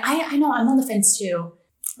 Really? Yeah, I know. I'm on the fence too.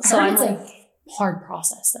 So it's like hard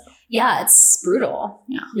process though. Yeah, it's brutal.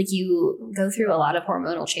 Yeah. Like you go through a lot of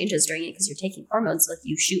hormonal changes during it because you're taking hormones. Like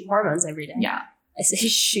you shoot hormones every day. Yeah. I say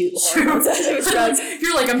shoot hormones.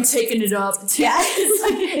 You're like, I'm taking it up. Yeah. It's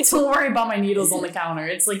like, don't worry about my needles on the counter.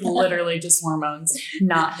 It's like literally just hormones,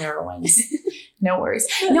 not heroin. No worries.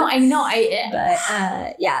 No, I know.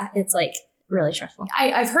 But yeah, it's like really stressful.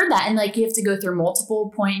 I've heard that. And like you have to go through multiple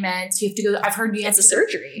appointments. You have to go, I've heard you have to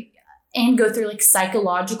surgery. And go through like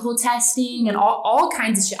psychological testing and all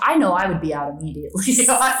kinds of shit. I know I would be out immediately. They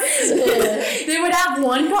would have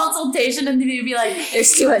one consultation and they'd be like,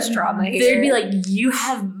 there's too much trauma here. They'd be like, you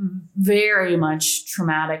have very much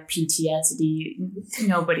traumatic PTSD.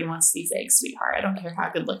 Nobody wants these eggs, sweetheart. I don't care how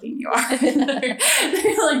good looking you are.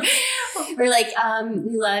 We're like,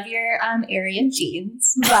 we love your Aryan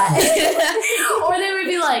genes, but or they'd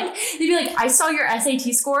be like, I saw your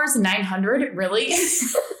SAT scores 900. Really?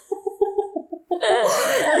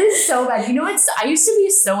 That is so bad. You know what? I used to be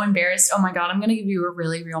so embarrassed. Oh my God, I'm going to give you a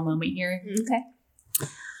really real moment here. Okay.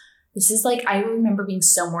 This is like, I remember being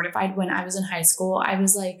so mortified when I was in high school. I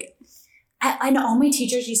was like, I know all my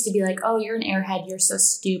teachers used to be like, oh, you're an airhead. You're so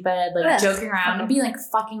stupid. Like joking around and be like,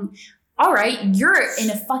 fucking, all right, you're in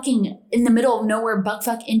the middle of nowhere,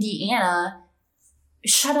 buttfuck Indiana.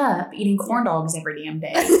 Shut up, eating corn dogs every damn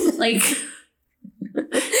day. Like,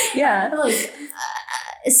 yeah. Like,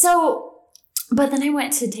 But then I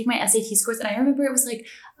went to take my SAT scores, and I remember it was like,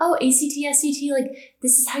 oh, ACT, SAT, like,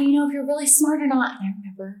 this is how you know if you're really smart or not. And I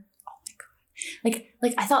remember, oh my God.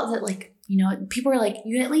 Like I thought that, like, you know, people were like,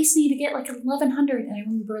 you at least need to get like 1,100. And I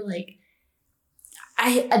remember, like,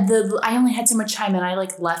 I only had so much time, and I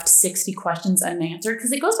like left 60 questions unanswered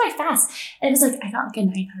because it goes by fast. And it was like, I got like a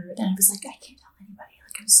 900, and I was like, I can't tell anybody.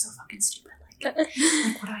 Like, I'm so fucking stupid. Like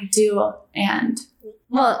what do I do? And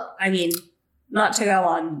well, I mean, not to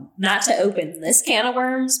open this can of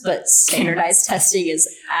worms, but standardized testing is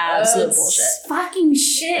absolute bullshit. Fucking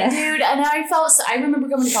shit, dude. And I remember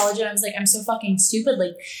going to college and I was like, I'm so fucking stupid.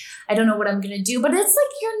 Like, I don't know what I'm going to do. But it's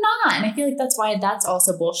like, you're not. And I feel like that's why that's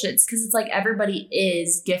also bullshit. It's because it's like everybody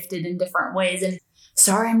is gifted in different ways. And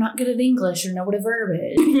sorry, I'm not good at English or know what a verb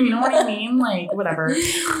is. You know what I mean? Like, whatever.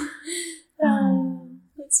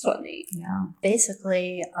 That's funny. Yeah.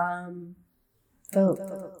 Basically,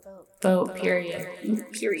 vote, period.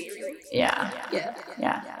 Yeah.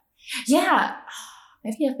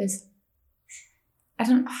 IVF is, I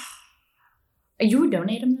don't, you would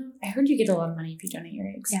donate them though? I heard you get a lot of money if you donate your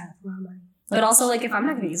eggs. Yeah, a lot of money. But also, like, if I'm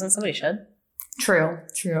not going to use them, somebody should. True.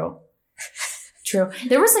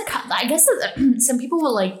 There was I guess some people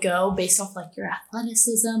will like go based off like your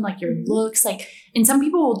athleticism, like your looks, like, and some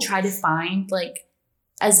people will try to find like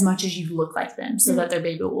as much as you look like them so that their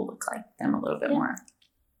baby will look like them a little bit more.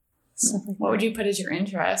 So what would you put as your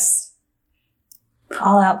interest?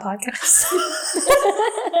 All Out podcast.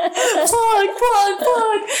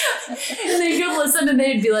 plug. And they could listen and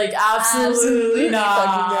they'd be like, absolutely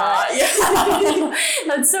not. Yeah.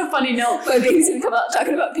 That's so funny. No, my baby's gonna come out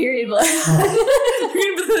talking about period blood.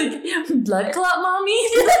 You're gonna be like, blood clot, mommy?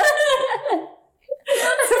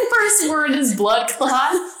 The first word is blood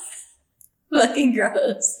clot. Fucking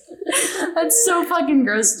gross. That's so fucking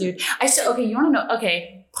gross, dude. Okay, you want to know?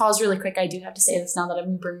 Okay, pause really quick. I do have to say this now that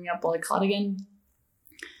I'm bringing up blood clot again.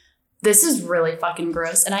 This is really fucking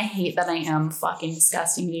gross, and I hate that I am fucking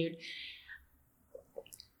disgusting, dude.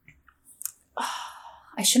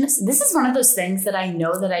 I shouldn't. This is one of those things that I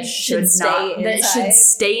know that I should not. That should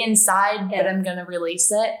stay inside, but I'm gonna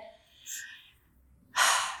release it.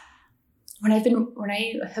 When I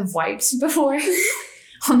have wiped before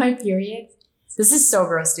on my period, this is so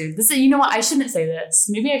gross, dude. This is, you know what? I shouldn't say this.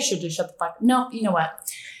 Maybe I should just shut the fuck. No, you know what?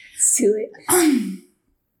 It's too late.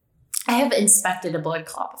 I have inspected a blood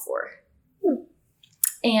clot before.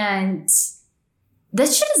 And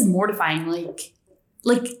this shit is mortifying.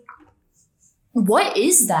 Like, what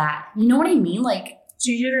is that? You know what I mean? Like, it's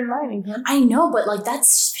your uterine lining, huh? I know, but like, that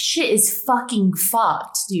shit is fucking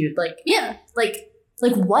fucked, dude. Like, yeah.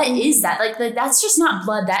 Like what is that? Like that's just not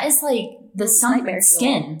blood. That is like the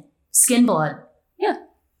skin blood. Yeah.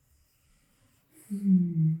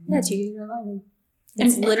 Yeah, it's your uterine lining.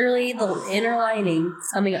 It's literally the inner lining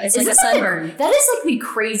coming up. It's like a sunburn. That is like the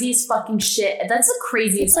craziest fucking shit. That's the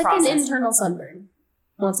craziest process. It's like an internal sunburn.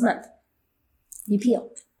 Once a month. You peel.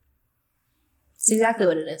 It's exactly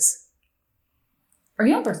what it is. Are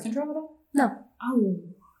you on birth control at all? No. Oh,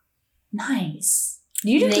 nice.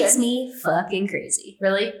 It makes me fucking crazy.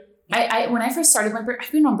 Really? I when I first started I've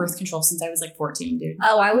been on birth control since I was like 14, dude.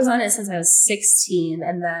 Oh, I was on it since I was 16.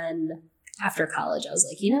 And then after college, I was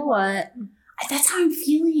like, you know what? That's how I'm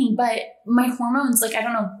feeling. But my hormones, like, I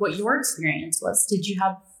don't know what your experience was. Did you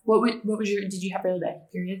have, did you have really bad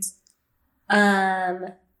periods?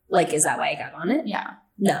 Like, is that why I got on it? Yeah.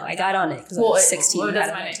 No, I got on it because I was 16. Well,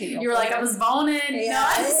 you were like, I was boning.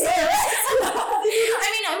 Yeah. No,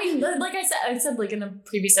 I mean, like I said like in a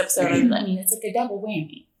previous episode, I mean, it's like a double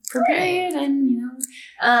whammy. For period and, you know.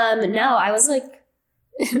 No, I was like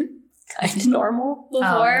kind of normal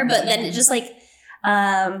before, but then it just like,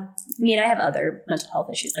 I mean, I have other mental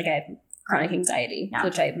health issues. Like I have chronic anxiety,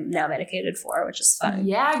 which I'm now medicated for, which is fun.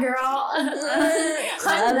 Yeah, girl. I'm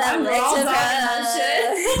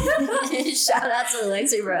Shout out to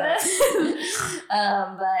Lexi, bro.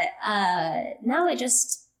 But no,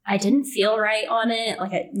 I didn't feel right on it.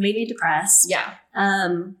 Like it made me depressed. Yeah.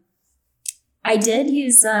 I did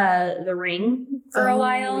use the ring for a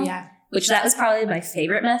while. Yeah. Which that was probably my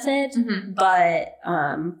favorite method. Mm-hmm. But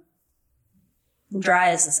dry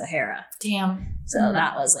as the Sahara. Damn. So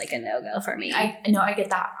that was like a no-go for me. I get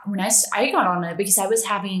that. When I got on it because I was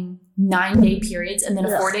having 9-day periods and then a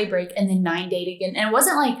 4-day break and then 9-day again. And it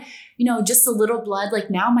wasn't like, you know, just a little blood. Like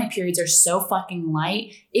now my periods are so fucking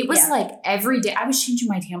light. It was like every day. I was changing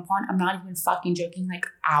my tampon. I'm not even fucking joking, like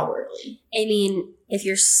hourly. I mean, if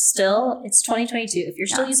you're still, it's 2022. If you're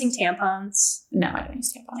still using tampons. No, I don't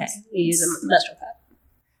use tampons. Okay. You use a menstrual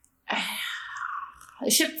cup.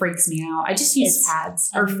 This shit freaks me out. I just use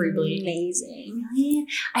pads or free bleed. Amazing. Yeah.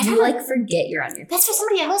 I forget you're on your. That's what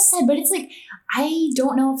somebody else said, but it's like I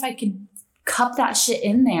don't know if I could cup that shit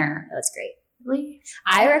in there. Oh, that's great. Really?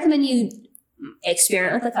 I recommend you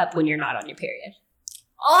experiment with a cup when you're not on your period.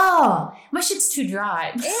 Oh, my shit's too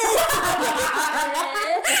dry.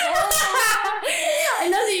 I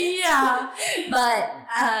know that, yeah. But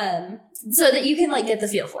so that you can like get the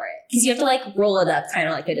feel for it, because you have to like roll it up, kind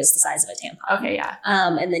of like it is the size of a tampon. Okay, yeah.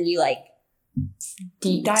 And then you like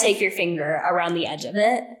deep dive. Take your finger around the edge of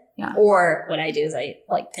it. Yeah. Or what I do is I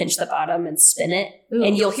like pinch the bottom and spin it, Ooh.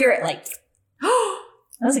 and you'll hear it like.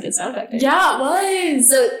 That was a good sound effect. Yeah, it was.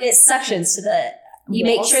 So it suctions to the. You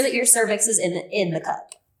Walls? make sure that your cervix is in the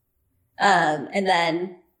cup, and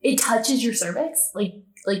then it touches your cervix,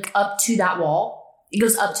 like up to that wall. It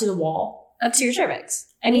goes up to the wall, up to your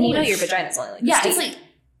cervix. I mean, you know your vagina's only like yeah. this It's deep. like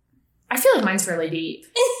I feel like mine's really deep.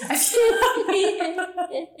 I feel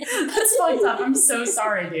like that's fucked up. I'm so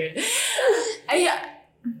sorry, dude. I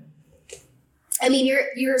mean,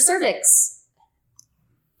 your cervix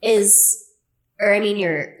is, or I mean,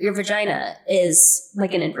 your vagina is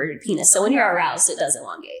like an inverted penis. So when you're aroused, it does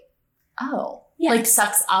elongate. Oh, yeah. Like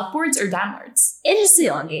sucks upwards or downwards? It just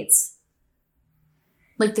elongates.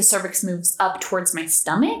 Like the cervix moves up towards my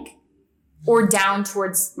stomach, or down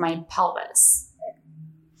towards my pelvis.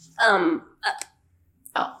 Up.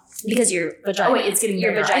 Oh, because your vagina. Oh wait, it's getting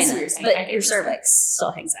your bigger. vagina, but your cervix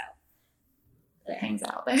still hangs out. It hangs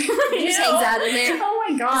out there. It just hangs out in there. Oh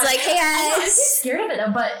my god! It's like, hey I'm guys. scared of it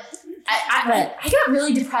though, but I got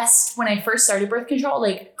really depressed when I first started birth control,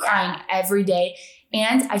 like crying every day.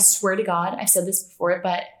 And I swear to God, I've said this before,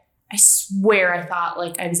 but I swear I thought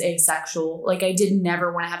like I was asexual. Like I did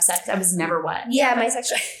never want to have sex. I was never wet. Yeah, my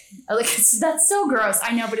sexual. Like that's so gross.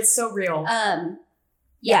 I know, but it's so real.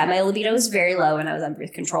 Yeah, my libido was very low when I was on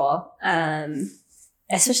birth control.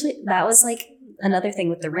 Especially that was like another thing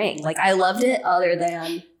with the ring. Like I loved it other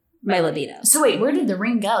than my libido. So wait, where did the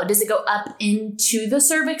ring go? Does it go up into the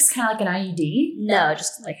cervix, kind of like an IUD? No, it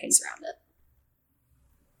just like hangs around it.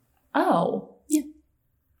 Oh, yeah.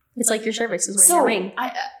 It's like your cervix is wearing your ring.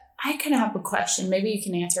 I kind of have a question. Maybe you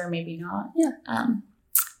can answer, or maybe not. Yeah.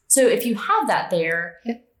 So if you have that there,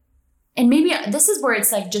 yeah. And maybe this is where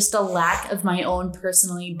it's like just a lack of my own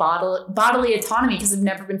personally bodily autonomy, because I've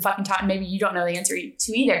never been fucking taught, and maybe you don't know the answer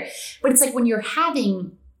to either. But it's like when you're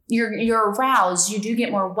having you're aroused, you do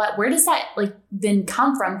get more wet. Where does that like then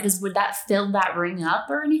come from? Because would that fill that ring up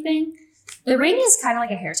or anything? The ring is kind of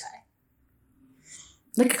like a hair tie,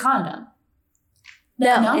 like a condom.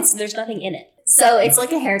 No? There's nothing in it. So it's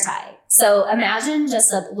like a hair tie. So imagine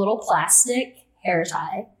just a little plastic hair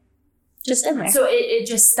tie just in there. So it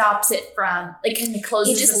just stops it from, like, can it close?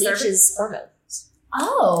 It just leaches hormones.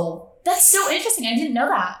 Oh, that's so interesting. I didn't know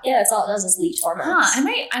that. Yeah, that's all it does is leach hormones.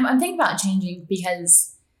 I'm thinking about changing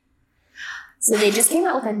because. So they just came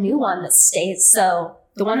out with a new one that stays. So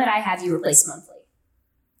the one that I have, you replace monthly.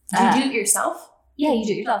 Do you do it yourself? Yeah, you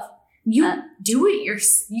do it yourself. You do it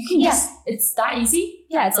yourself. You can just, it's that easy?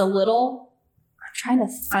 Yeah, it's a little, I'm trying to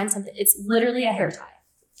find something. It's literally a hair tie.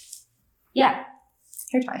 Yeah.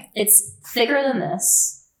 Hair tie. It's thicker than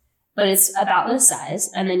this, but it's about this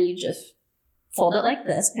size. And then you just fold it like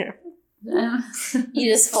this.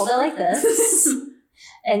 You just fold it like this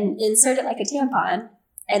and insert it like a tampon,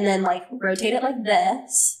 and then like rotate it like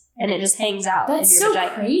this, and it just hangs out. That's in your so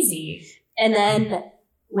vagina. Crazy. And then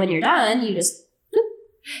when you're done, you just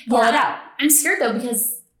pull it out. I'm scared though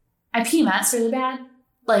because I PMS really bad.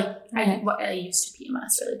 Like I used to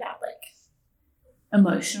PMS really bad, like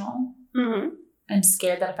emotional. Mm-hmm. I'm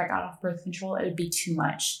scared that if I got off birth control, it would be too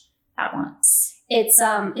much at once. It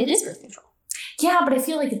is birth control. Yeah, but I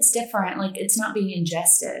feel like it's different. Like it's not being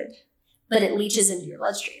ingested, but it leaches into your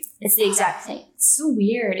bloodstream. It's the exact thing. It's so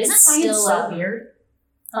weird. Isn't science so weird?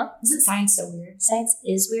 Huh? Isn't science so weird? Science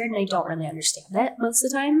is weird, and I don't really understand it most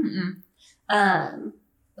of the time.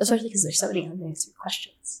 Especially because there's so many unanswered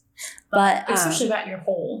questions. But especially about your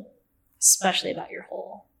hole. Especially about your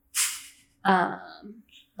hole.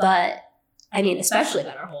 But I mean, especially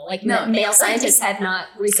about our hole. Like male scientists have not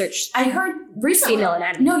researched. I heard recently. Female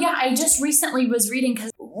anatomy. No, yeah, I just recently was reading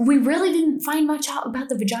because we really didn't find much out about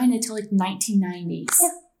the vagina until like 1990s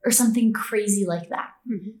or something crazy like that.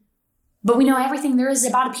 Mm-hmm. But we know everything there is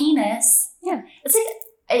about a penis. Yeah, it's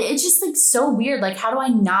like it's just like so weird. Like, how do I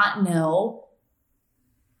not know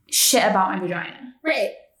shit about my vagina?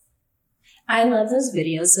 Right. I love those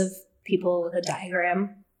videos of people with a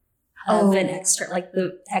diagram of an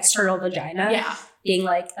the external vagina. Yeah. Being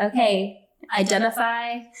like, okay,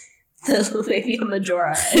 identify the labia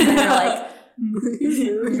majora. And then they're like,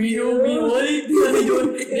 They're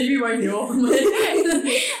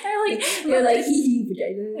like,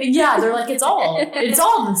 vagina. Yeah, they're like, it's all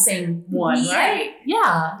the same one, right?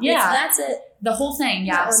 Yeah. That's it. The whole thing,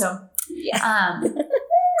 yeah. So,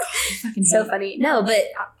 fucking so funny. No,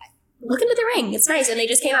 but look into the ring. It's nice, and they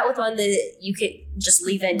just came out with one that you could just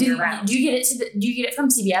leave in year round. Do you get it from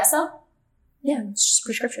CVS though? Yeah, it's just a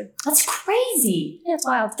prescription. That's crazy. Yeah, it's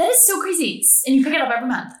wild. That is so crazy, and you pick it up every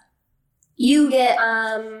month. You get,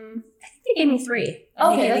 I think they gave me 3.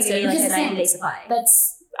 Okay, that's good. Like a 90-day supply.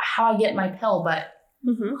 That's how I get my pill, but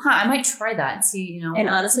I might try that and see, And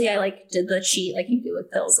honestly, I did the cheat like you do with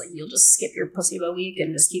pills. Like you'll just skip your placebo week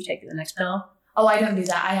and just keep taking the next pill. Oh, I don't do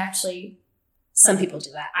that. I actually. Some people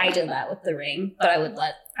do that. I did that with the ring, but I would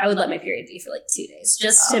let my period be for 2 days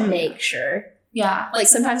just to make sure. Yeah.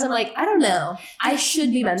 Sometimes I'm like, I don't know. I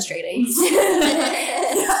should be menstruating.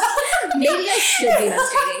 Maybe I should be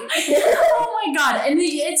menstruating. Oh my God. And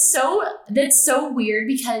that's so weird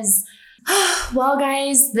because, well,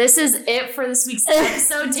 guys, this is it for this week's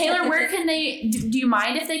episode. Taylor, where can do you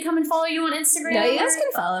mind if they come and follow you on Instagram? No, you guys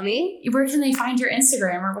can follow me. Where can they find your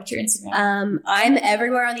Instagram, or what's your Instagram? I'm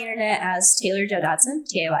everywhere on the internet as Taylor Jo Dodson,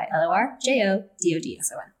 TaylorJododson.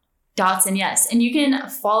 Dotson, yes. And you can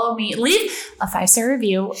follow me. Leave a 5-star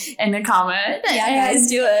review and a comment. Yeah, guys,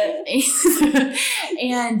 do it.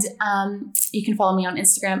 And you can follow me on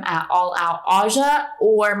Instagram at alloutaja,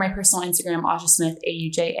 or my personal Instagram, Aja Smith,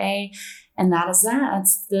 AUJA. And that's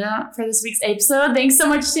that for this week's episode. Thanks so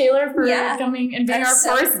much, Taylor, for coming and being our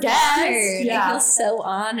first guest. Yeah. I feel so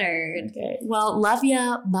honored. Okay. Well, love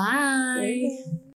ya. Bye.